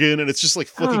 Joe Rogan, and it's just like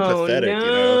fucking pathetic, you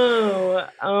know?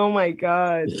 Oh my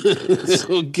god!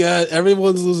 Oh god,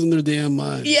 everyone's losing their damn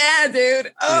mind. Yeah,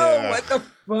 dude. Oh, what the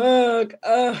fuck?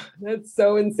 That's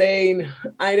so insane.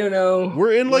 I don't know.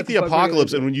 We're in like the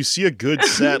apocalypse, and when you see a good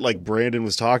set like Brandon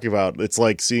was talking about, it's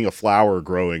like seeing a flower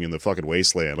growing in the fucking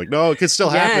wasteland. Like, no, it could still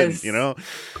happen, you know?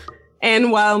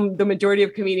 And while the majority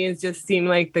of comedians just seem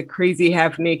like the crazy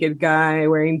half-naked guy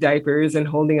wearing diapers and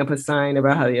holding up a sign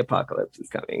about how the apocalypse is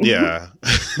coming. Yeah.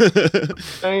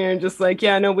 And you're just like,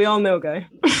 yeah, no, we all know, guy.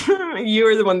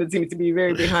 You're the one that seems to be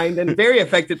very behind and very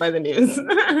affected by the news.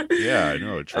 Yeah, I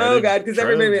know. Oh, God, because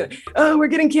everybody like, oh, we're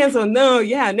getting canceled. No,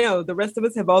 the rest of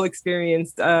us have all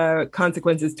experienced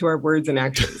consequences to our words and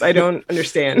actions. I don't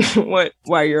understand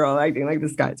why you're all acting like the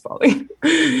sky's falling.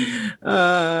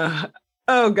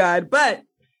 Oh God. But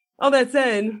all that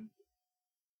said,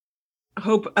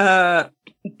 hope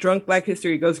Drunk Black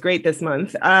History goes great this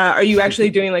month. Are you actually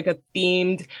doing like a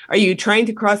themed, are you trying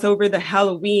to cross over the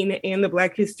Halloween and the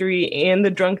Black History and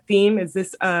the drunk theme? Is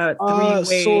this a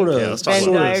three-way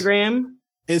Venn diagram?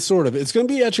 It's sort of. It's going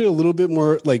to be actually a little bit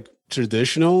more like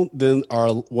traditional than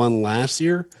our one last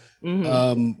year.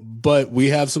 But we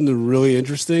have something really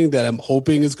interesting that I'm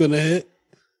hoping is going to hit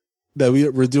that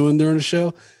we're doing during the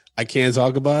show. I can't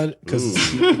talk about it because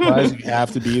it's a surprise. You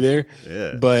have to be there.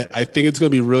 Yeah. But I think it's going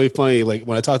to be really funny. Like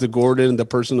when I talk to Gordon and the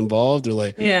person involved, they're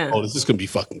like, oh, this is going to be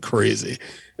fucking crazy.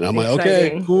 And I'm like,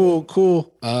 okay,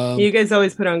 cool. You guys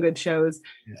always put on good shows.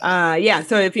 So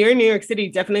if you're in New York City,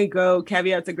 definitely go.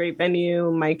 Caveat's a great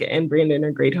venue. Mike and Brandon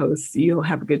are great hosts. You'll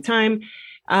have a good time.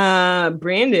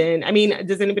 Brandon, I mean,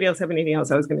 does anybody else have anything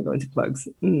else? I was going to go into plugs.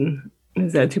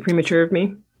 Is that too premature of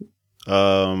me?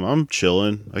 I'm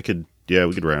chilling.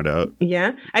 We could round out.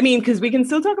 Yeah. I mean, because we can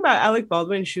still talk about Alec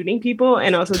Baldwin shooting people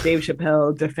and also Dave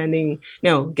Chappelle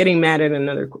getting mad at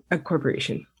a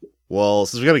corporation. Well,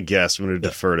 since we got a guest, I'm going to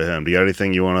defer to him. Do you have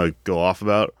anything you want to go off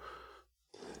about?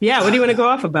 Yeah. What do you want to go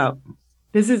off about?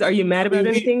 Are you mad about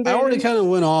anything? I already kind of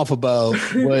went off about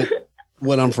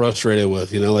what I'm frustrated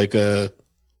with,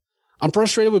 I'm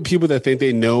frustrated with people that think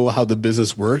they know how the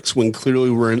business works when clearly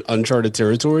we're in uncharted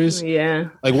territories. Yeah.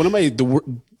 Like one of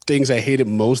the things I hated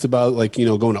most about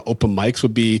going to open mics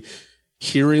would be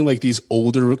hearing like these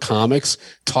older comics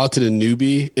talk to the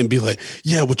newbie and be like,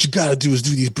 yeah, what you got to do is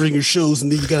do these bringer shows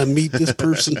and then you got to meet this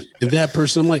person and that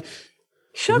person. I'm like,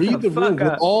 read the room.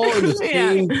 We're all in the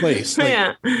same place.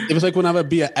 Like, it was like when I would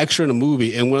be an extra in a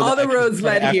movie and all the roads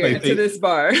led here to this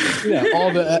bar. Yeah,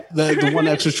 all the one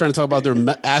extras trying to talk about their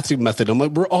acting method. I'm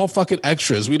like, we're all fucking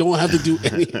extras. We don't have to do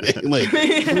anything. Like,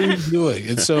 what are you doing?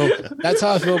 And so that's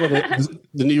how I feel about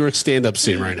the New York stand-up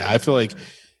scene right now. I feel like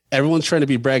everyone's trying to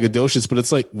be braggadocious, but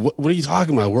it's like, what are you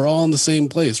talking about? We're all in the same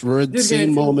place. We're at the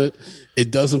same moment.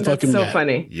 It doesn't fucking matter. That's so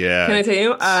funny. Yeah. Can I tell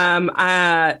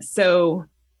you? So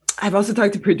I've also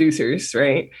talked to producers,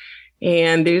 right?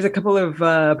 And there's a couple of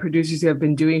producers who have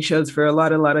been doing shows for a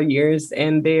lot of years.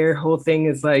 And their whole thing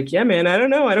is like, yeah, man, I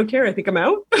don't know. I don't care. I think I'm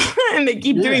out. And they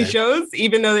keep doing shows,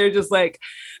 even though they're just like,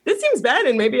 this seems bad.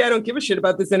 And maybe I don't give a shit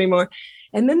about this anymore.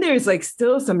 And then there's like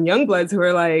still some young bloods who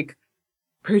are like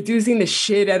producing the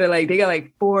shit out of like, they got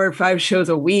like 4 or 5 shows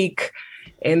a week.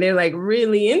 And they're like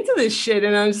really into this shit.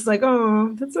 And I'm just like,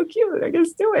 oh, that's so cute. I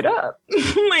guess do it up.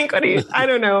 Like, what do you, I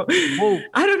don't know.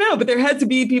 I don't know. But there had to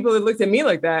be people that looked at me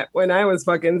like that when I was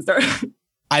fucking starting.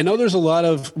 I know there's a lot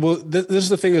of, this is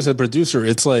the thing as a producer,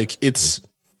 it's like, it's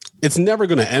never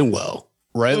going to end well,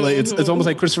 right? Like it's almost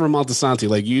like Christopher Moltisanti.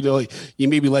 Like, you know, you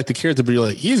maybe like the character, but you're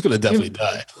like, he's going to definitely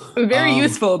die. Very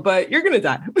useful, but you're going to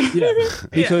die.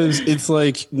 Because it's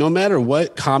like, no matter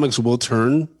what, comics will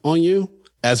turn on you.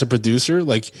 As a producer,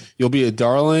 like you'll be a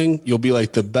darling, you'll be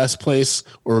like the best place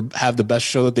or have the best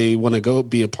show that they want to go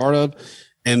be a part of.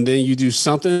 And then you do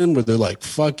something where they're like,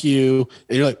 fuck you.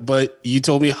 And you're like, but you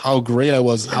told me how great I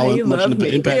was, how much of an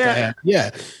impact I had.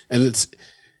 Yeah. And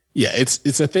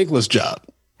it's a thankless job.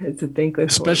 It's a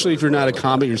thankless, especially if you're not a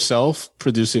comic yourself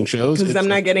producing shows. Because I'm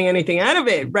not getting anything out of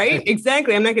it, right?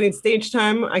 Exactly. I'm not getting stage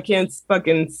time. I can't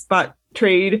fucking spot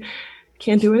trade.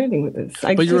 Can't do anything with this.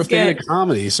 But you're a fan of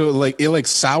comedy, so like it like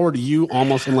soured you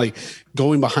almost from like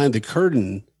going behind the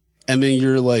curtain, and then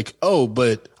you're like, oh,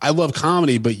 but I love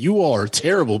comedy, but you all are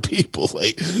terrible people.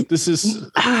 Like this is.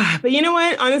 But you know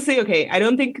what? Honestly, okay, I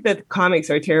don't think that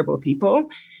comics are terrible people.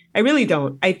 I really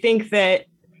don't. I think that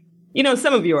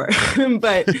some of you are,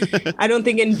 but I don't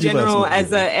think in general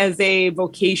as a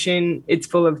vocation it's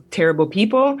full of terrible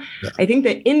people. Yeah. I think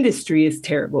the industry is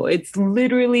terrible. It's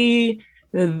literally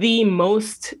the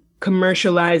most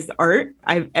commercialized art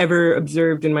I've ever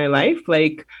observed in my life.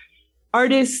 Like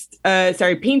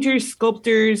painters,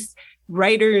 sculptors,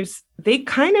 writers, they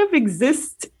kind of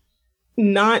exist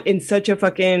not in such a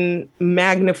fucking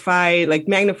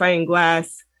magnifying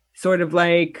glass, sort of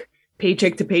like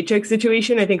paycheck to paycheck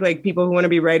situation. I think like people who want to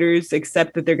be writers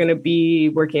accept that they're going to be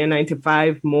working a 9 to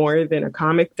 5 more than a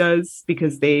comic does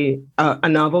because a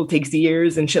novel takes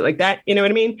years and shit like that. You know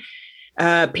what I mean?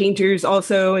 Painters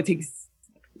also, it takes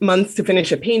months to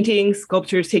finish a painting.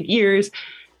 Sculptures take years.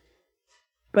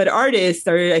 But artists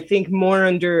are, I think,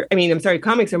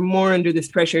 comics are more under this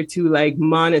pressure to like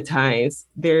monetize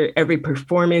their every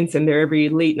performance and their every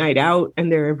late night out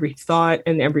and their every thought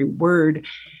and every word.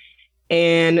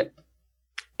 And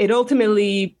it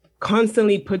ultimately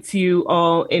constantly puts you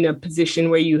all in a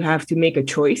position where you have to make a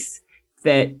choice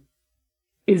that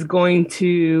is going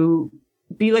to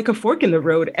be like a fork in the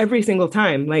road every single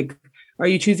time. Like, are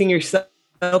you choosing yourself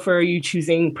or are you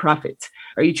choosing profit?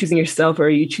 Are you choosing yourself or are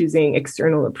you choosing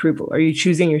external approval? Are you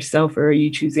choosing yourself or are you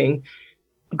choosing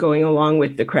going along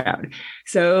with the crowd?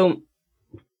 So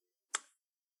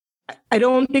I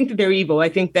don't think that they're evil. I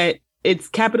think that it's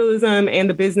capitalism and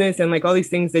the business and like all these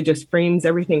things that just frames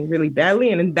everything really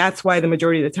badly. And that's why the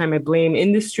majority of the time I blame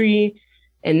industry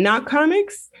and not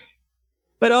comics.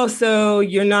 But also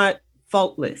you're not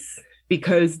faultless,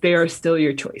 because they are still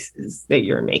your choices that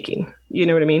you're making. You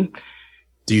know what I mean?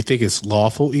 Do you think it's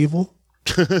lawful evil?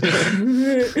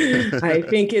 I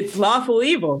think it's lawful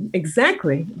evil.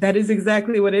 Exactly. That is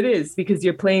exactly what it is, because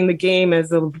you're playing the game as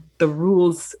the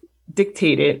rules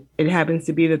dictate it. It happens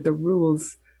to be that the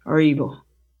rules are evil.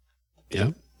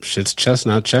 Yeah. Shit's chess,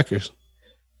 not checkers.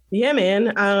 Yeah,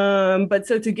 man. But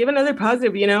so to give another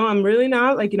positive, I'm really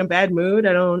not like in a bad mood.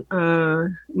 I don't,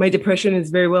 my depression is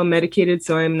very well medicated,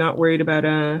 so I'm not worried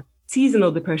about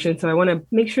seasonal depression. So I want to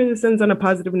make sure this ends on a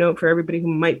positive note for everybody who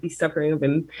might be suffering of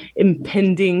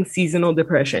impending seasonal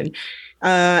depression.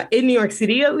 In New York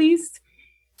City, at least,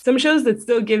 some shows that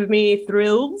still give me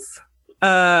thrills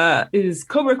is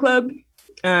Cobra Club.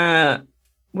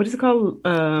 What is it called?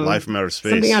 Live from Outer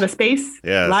Space. Something out of space?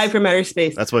 Yeah. Live from Outer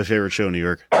Space. That's my favorite show in New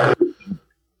York.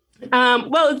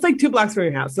 Well, it's like 2 blocks from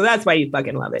your house, so that's why you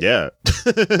fucking love it. Yeah.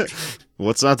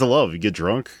 What's not to love? You get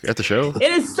drunk at the show?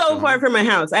 It is so far from my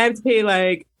house. I have to pay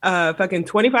like a fucking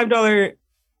 $25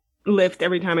 Lyft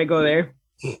every time I go there.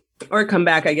 Or come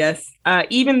back, I guess.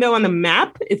 Even though on the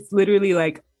map, it's literally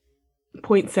like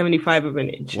 0.75 of an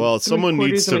inch. Well, someone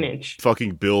needs to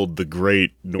fucking build the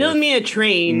great build me a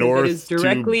train that is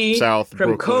directly south from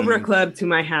Brooklyn. Cobra Club to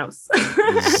my house.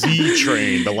 Z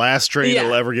train, the last train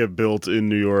that'll ever get built in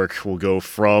New York, will go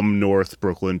from North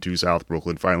Brooklyn to South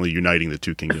Brooklyn, finally uniting the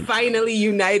two kingdoms. Finally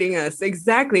uniting us.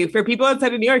 Exactly. For people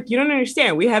outside of New York, you don't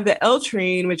understand. We have the L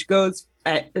train, which goes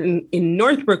in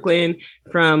North Brooklyn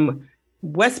from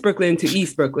West Brooklyn to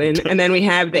East Brooklyn. And then we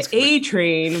have the A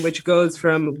train, which goes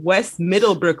from West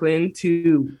Middle Brooklyn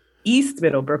to East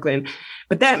Middle Brooklyn.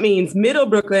 But that means Middle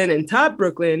Brooklyn and Top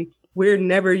Brooklyn, we're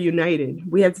never united.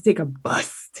 We have to take a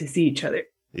bus to see each other.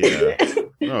 Yeah.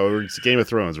 No, it's Game of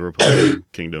Thrones. We're Republican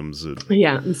kingdoms.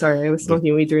 Yeah, I'm sorry. I was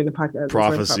smoking weed during the podcast.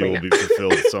 Prophecy will be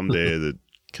fulfilled someday that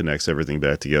connects everything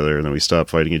back together, and then we stop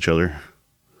fighting each other.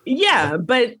 Yeah,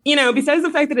 but, besides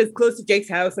the fact that it's close to Jake's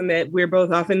house and that we're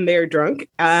both often there drunk,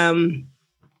 it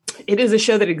is a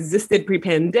show that existed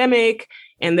pre-pandemic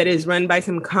and that is run by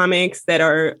some comics that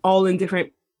are all in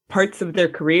different parts of their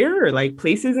career or like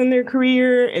places in their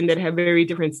career and that have very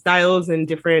different styles and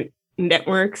different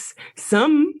networks,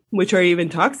 some which are even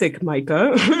toxic,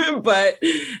 Micah. But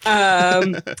it's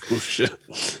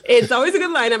always a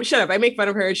good lineup. Shut up! I make fun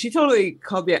of her. She totally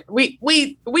called me.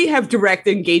 We have direct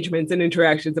engagements and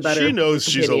interactions about her. She knows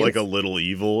she's a little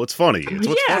evil. It's funny. It's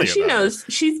what's funny she knows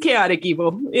her. She's chaotic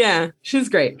evil. Yeah, she's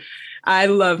great. I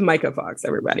love Micah Fox.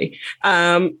 Everybody.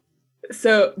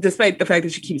 So despite the fact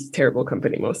that she keeps terrible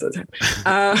company most of the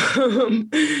time,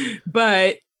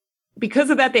 but because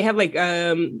of that, they have like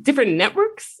different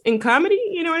networks in comedy,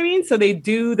 you know what I mean? So they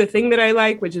do the thing that I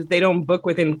like, which is they don't book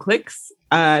within clicks.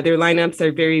 Their lineups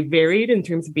are very varied in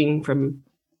terms of being from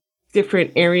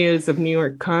different areas of New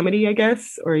York comedy, I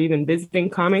guess, or even visiting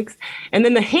comics. And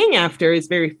then the hang after is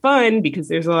very fun because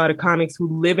there's a lot of comics who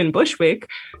live in Bushwick.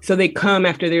 So they come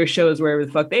after their shows wherever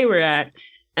the fuck they were at.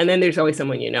 And then there's always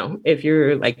someone, if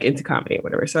you're like into comedy or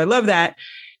whatever. So I love that.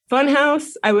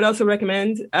 Funhouse, I would also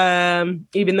recommend,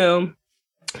 even though,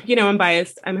 I'm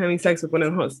biased. I'm having sex with one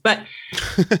of the hosts, but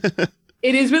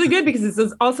it is really good because this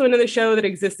is also another show that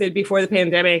existed before the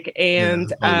pandemic.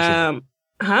 And,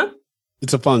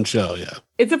 It's a fun show, yeah.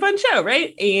 It's a fun show,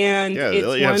 right? And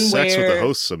it's you have sex with the where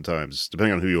host sometimes,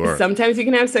 depending on who you are. sometimes you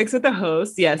can have sex with the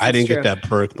host. Yes, I didn't true. get that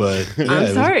perk, but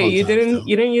I'm sorry, you didn't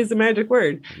use the magic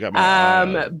word.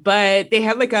 But they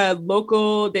have like a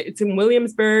local. It's in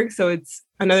Williamsburg, so it's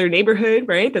another neighborhood,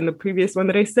 right, than the previous one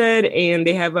that I said, and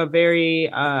they have a very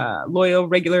loyal,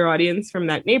 regular audience from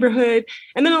that neighborhood.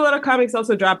 And then a lot of comics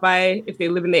also drop by if they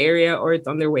live in the area or it's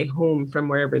on their way home from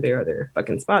wherever their other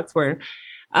fucking spots were.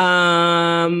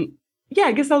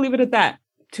 I guess I'll leave it at that.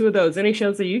 Two of those. Any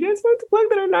shows that you guys want to plug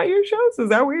that are not your shows? Is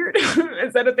that weird?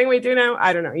 Is that a thing we do now?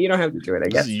 I don't know. You don't have to do it, I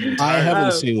guess. I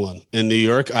haven't seen one. In New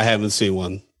York, I haven't seen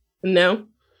one. No?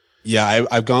 Yeah,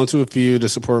 I've gone to a few to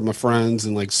support my friends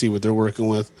and like see what they're working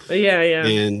with. Yeah.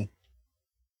 And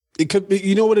it could be,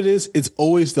 you know what it is? It's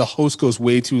always the host goes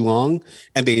way too long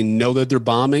and they know that they're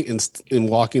bombing and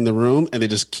walking the room and they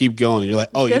just keep going. And you're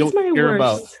like, oh, you don't care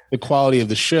about the quality of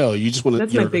the show. You just want to.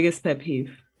 That's my biggest pet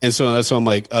peeve. And so that's why I'm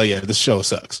like, oh yeah, this show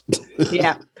sucks.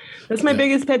 Yeah, that's my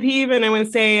biggest pet peeve. And I want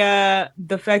to say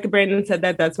the fact that Brandon said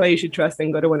that's why you should trust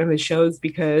and go to one of his shows,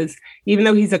 because even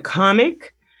though he's a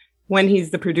comic, when he's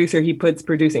the producer, he puts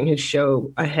producing his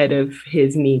show ahead of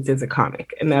his needs as a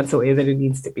comic. And that's the way that it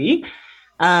needs to be.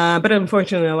 But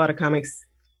unfortunately, a lot of comics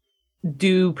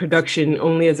do production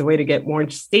only as a way to get more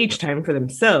stage time for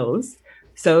themselves.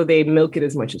 So they milk it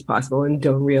as much as possible and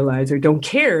don't realize or don't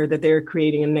care that they're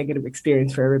creating a negative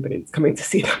experience for everybody that's coming to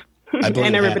see them.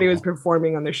 And everybody was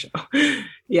performing on their show.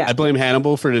 Yeah. I blame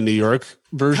Hannibal for the New York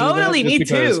version. Totally, me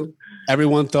too.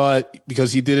 Everyone thought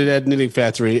because he did it at Knitting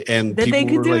Factory and that they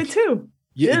could do it too.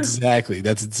 Yeah, exactly.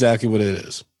 That's exactly what it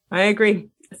is. I agree.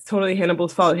 It's totally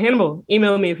Hannibal's fault. Hannibal,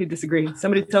 email me if you disagree.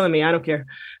 Somebody's telling me. I don't care.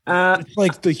 It's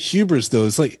like the hubris, though.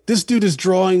 It's like this dude is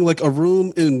drawing like a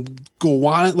room in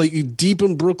Gowanus, like deep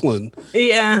in Brooklyn.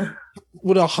 Yeah.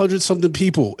 With 100-something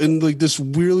people in like this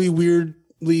really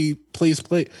weirdly placed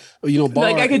bar.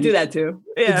 Like I could do that too.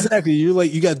 Yeah. Exactly. You're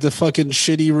like, you got the fucking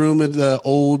shitty room at the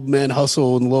Old Man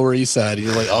Hustle in the Lower East Side. And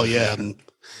you're like, oh yeah, I'm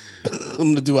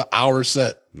going to do an hour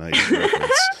set. Nice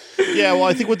reference. Yeah, well,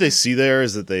 I think what they see there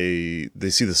is that they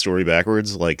see the story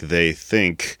backwards. Like they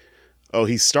think, oh,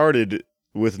 he started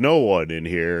with no one in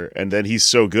here, and then he's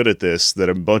so good at this that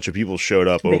a bunch of people showed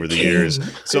up over the years.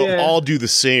 So all do the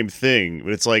same thing.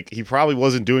 But it's like he probably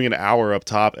wasn't doing an hour up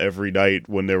top every night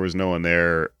when there was no one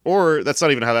there. Or that's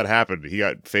not even how that happened. He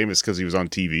got famous because he was on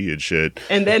TV and shit.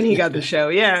 And then he got the show.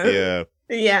 Yeah. Yeah.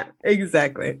 Yeah,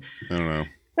 exactly. I don't know.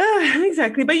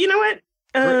 Exactly. But you know what?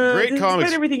 Great comics.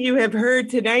 Despite everything you have heard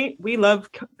tonight, we love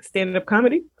stand-up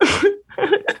comedy.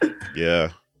 Yeah.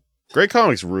 Great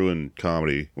comics ruin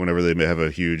comedy whenever they have a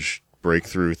huge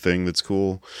breakthrough thing that's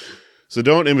cool. So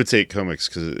don't imitate comics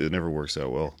because it never works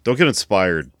out well. Don't get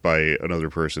inspired by another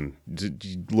person.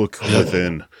 Look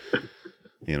within.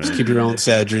 You know, Just keep your own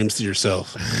sad dreams to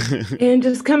yourself. And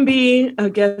just come be a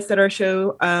guest at our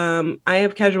show. I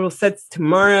have casual sets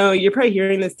tomorrow. You're probably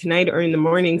hearing this tonight or in the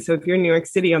morning. So if you're in New York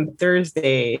City on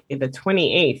Thursday, the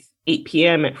 28th, 8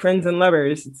 p.m. at Friends and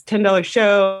Lovers, it's a $10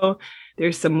 show.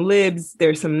 There's some libs,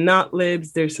 there's some not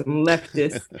libs, there's some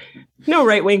leftists, no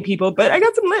right-wing people, but I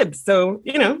got some libs. So,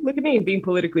 look at me being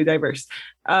politically diverse.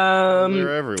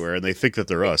 They're everywhere and they think that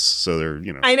they're us. So they're,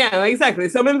 I know, exactly.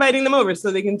 So I'm inviting them over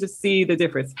so they can just see the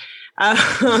difference.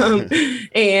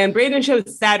 And Brandon's show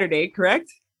is Saturday,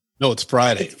 correct? No, it's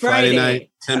Friday. It's Friday night,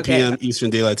 10 p.m.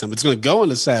 Eastern Daylight Time. It's going to go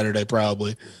into Saturday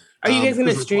probably. Are you guys going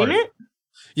to stream it?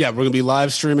 Yeah, we're going to be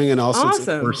live streaming and also it's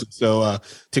in person. So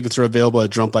tickets are available at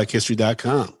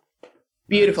drunkblackhistory.com.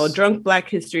 Beautiful. Nice.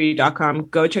 Drunkblackhistory.com.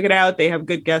 Go check it out. They have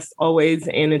good guests always,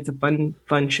 and it's a fun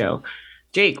show.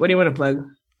 Jake, what do you want to plug?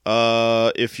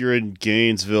 If you're in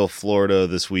Gainesville, Florida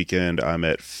this weekend, I'm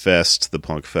at Fest, the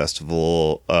punk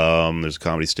festival. There's a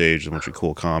comedy stage, a bunch of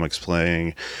cool comics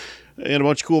playing. And a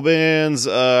bunch of cool bands.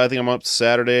 I think I'm up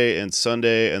Saturday and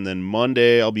Sunday. And then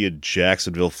Monday, I'll be in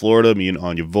Jacksonville, Florida. Me and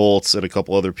Anya Volts and a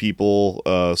couple other people.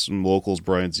 Some locals,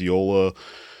 Brian Ziola.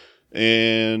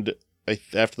 And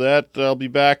after that, I'll be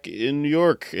back in New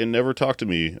York. And never talk to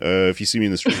me if you see me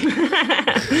in the street.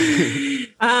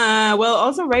 Well,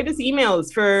 also write us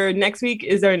emails. For next week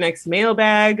is our next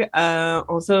mailbag.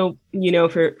 Also,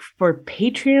 for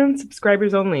Patreon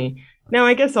subscribers only. Now,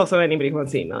 I guess also anybody who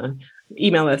wants to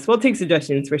email us. We'll take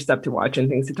suggestions for stuff to watch and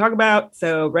things to talk about.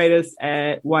 So write us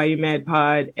at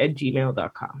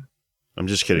whyoumadpod@gmail.com. I'm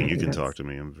just kidding. You can talk to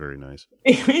me. I'm very nice.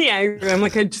 Yeah, I'm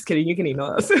like, I'm just kidding. You can email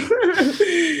us.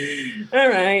 All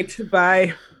right.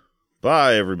 Bye.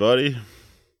 Bye, everybody. I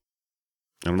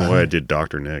don't know why I did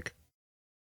Dr. Nick.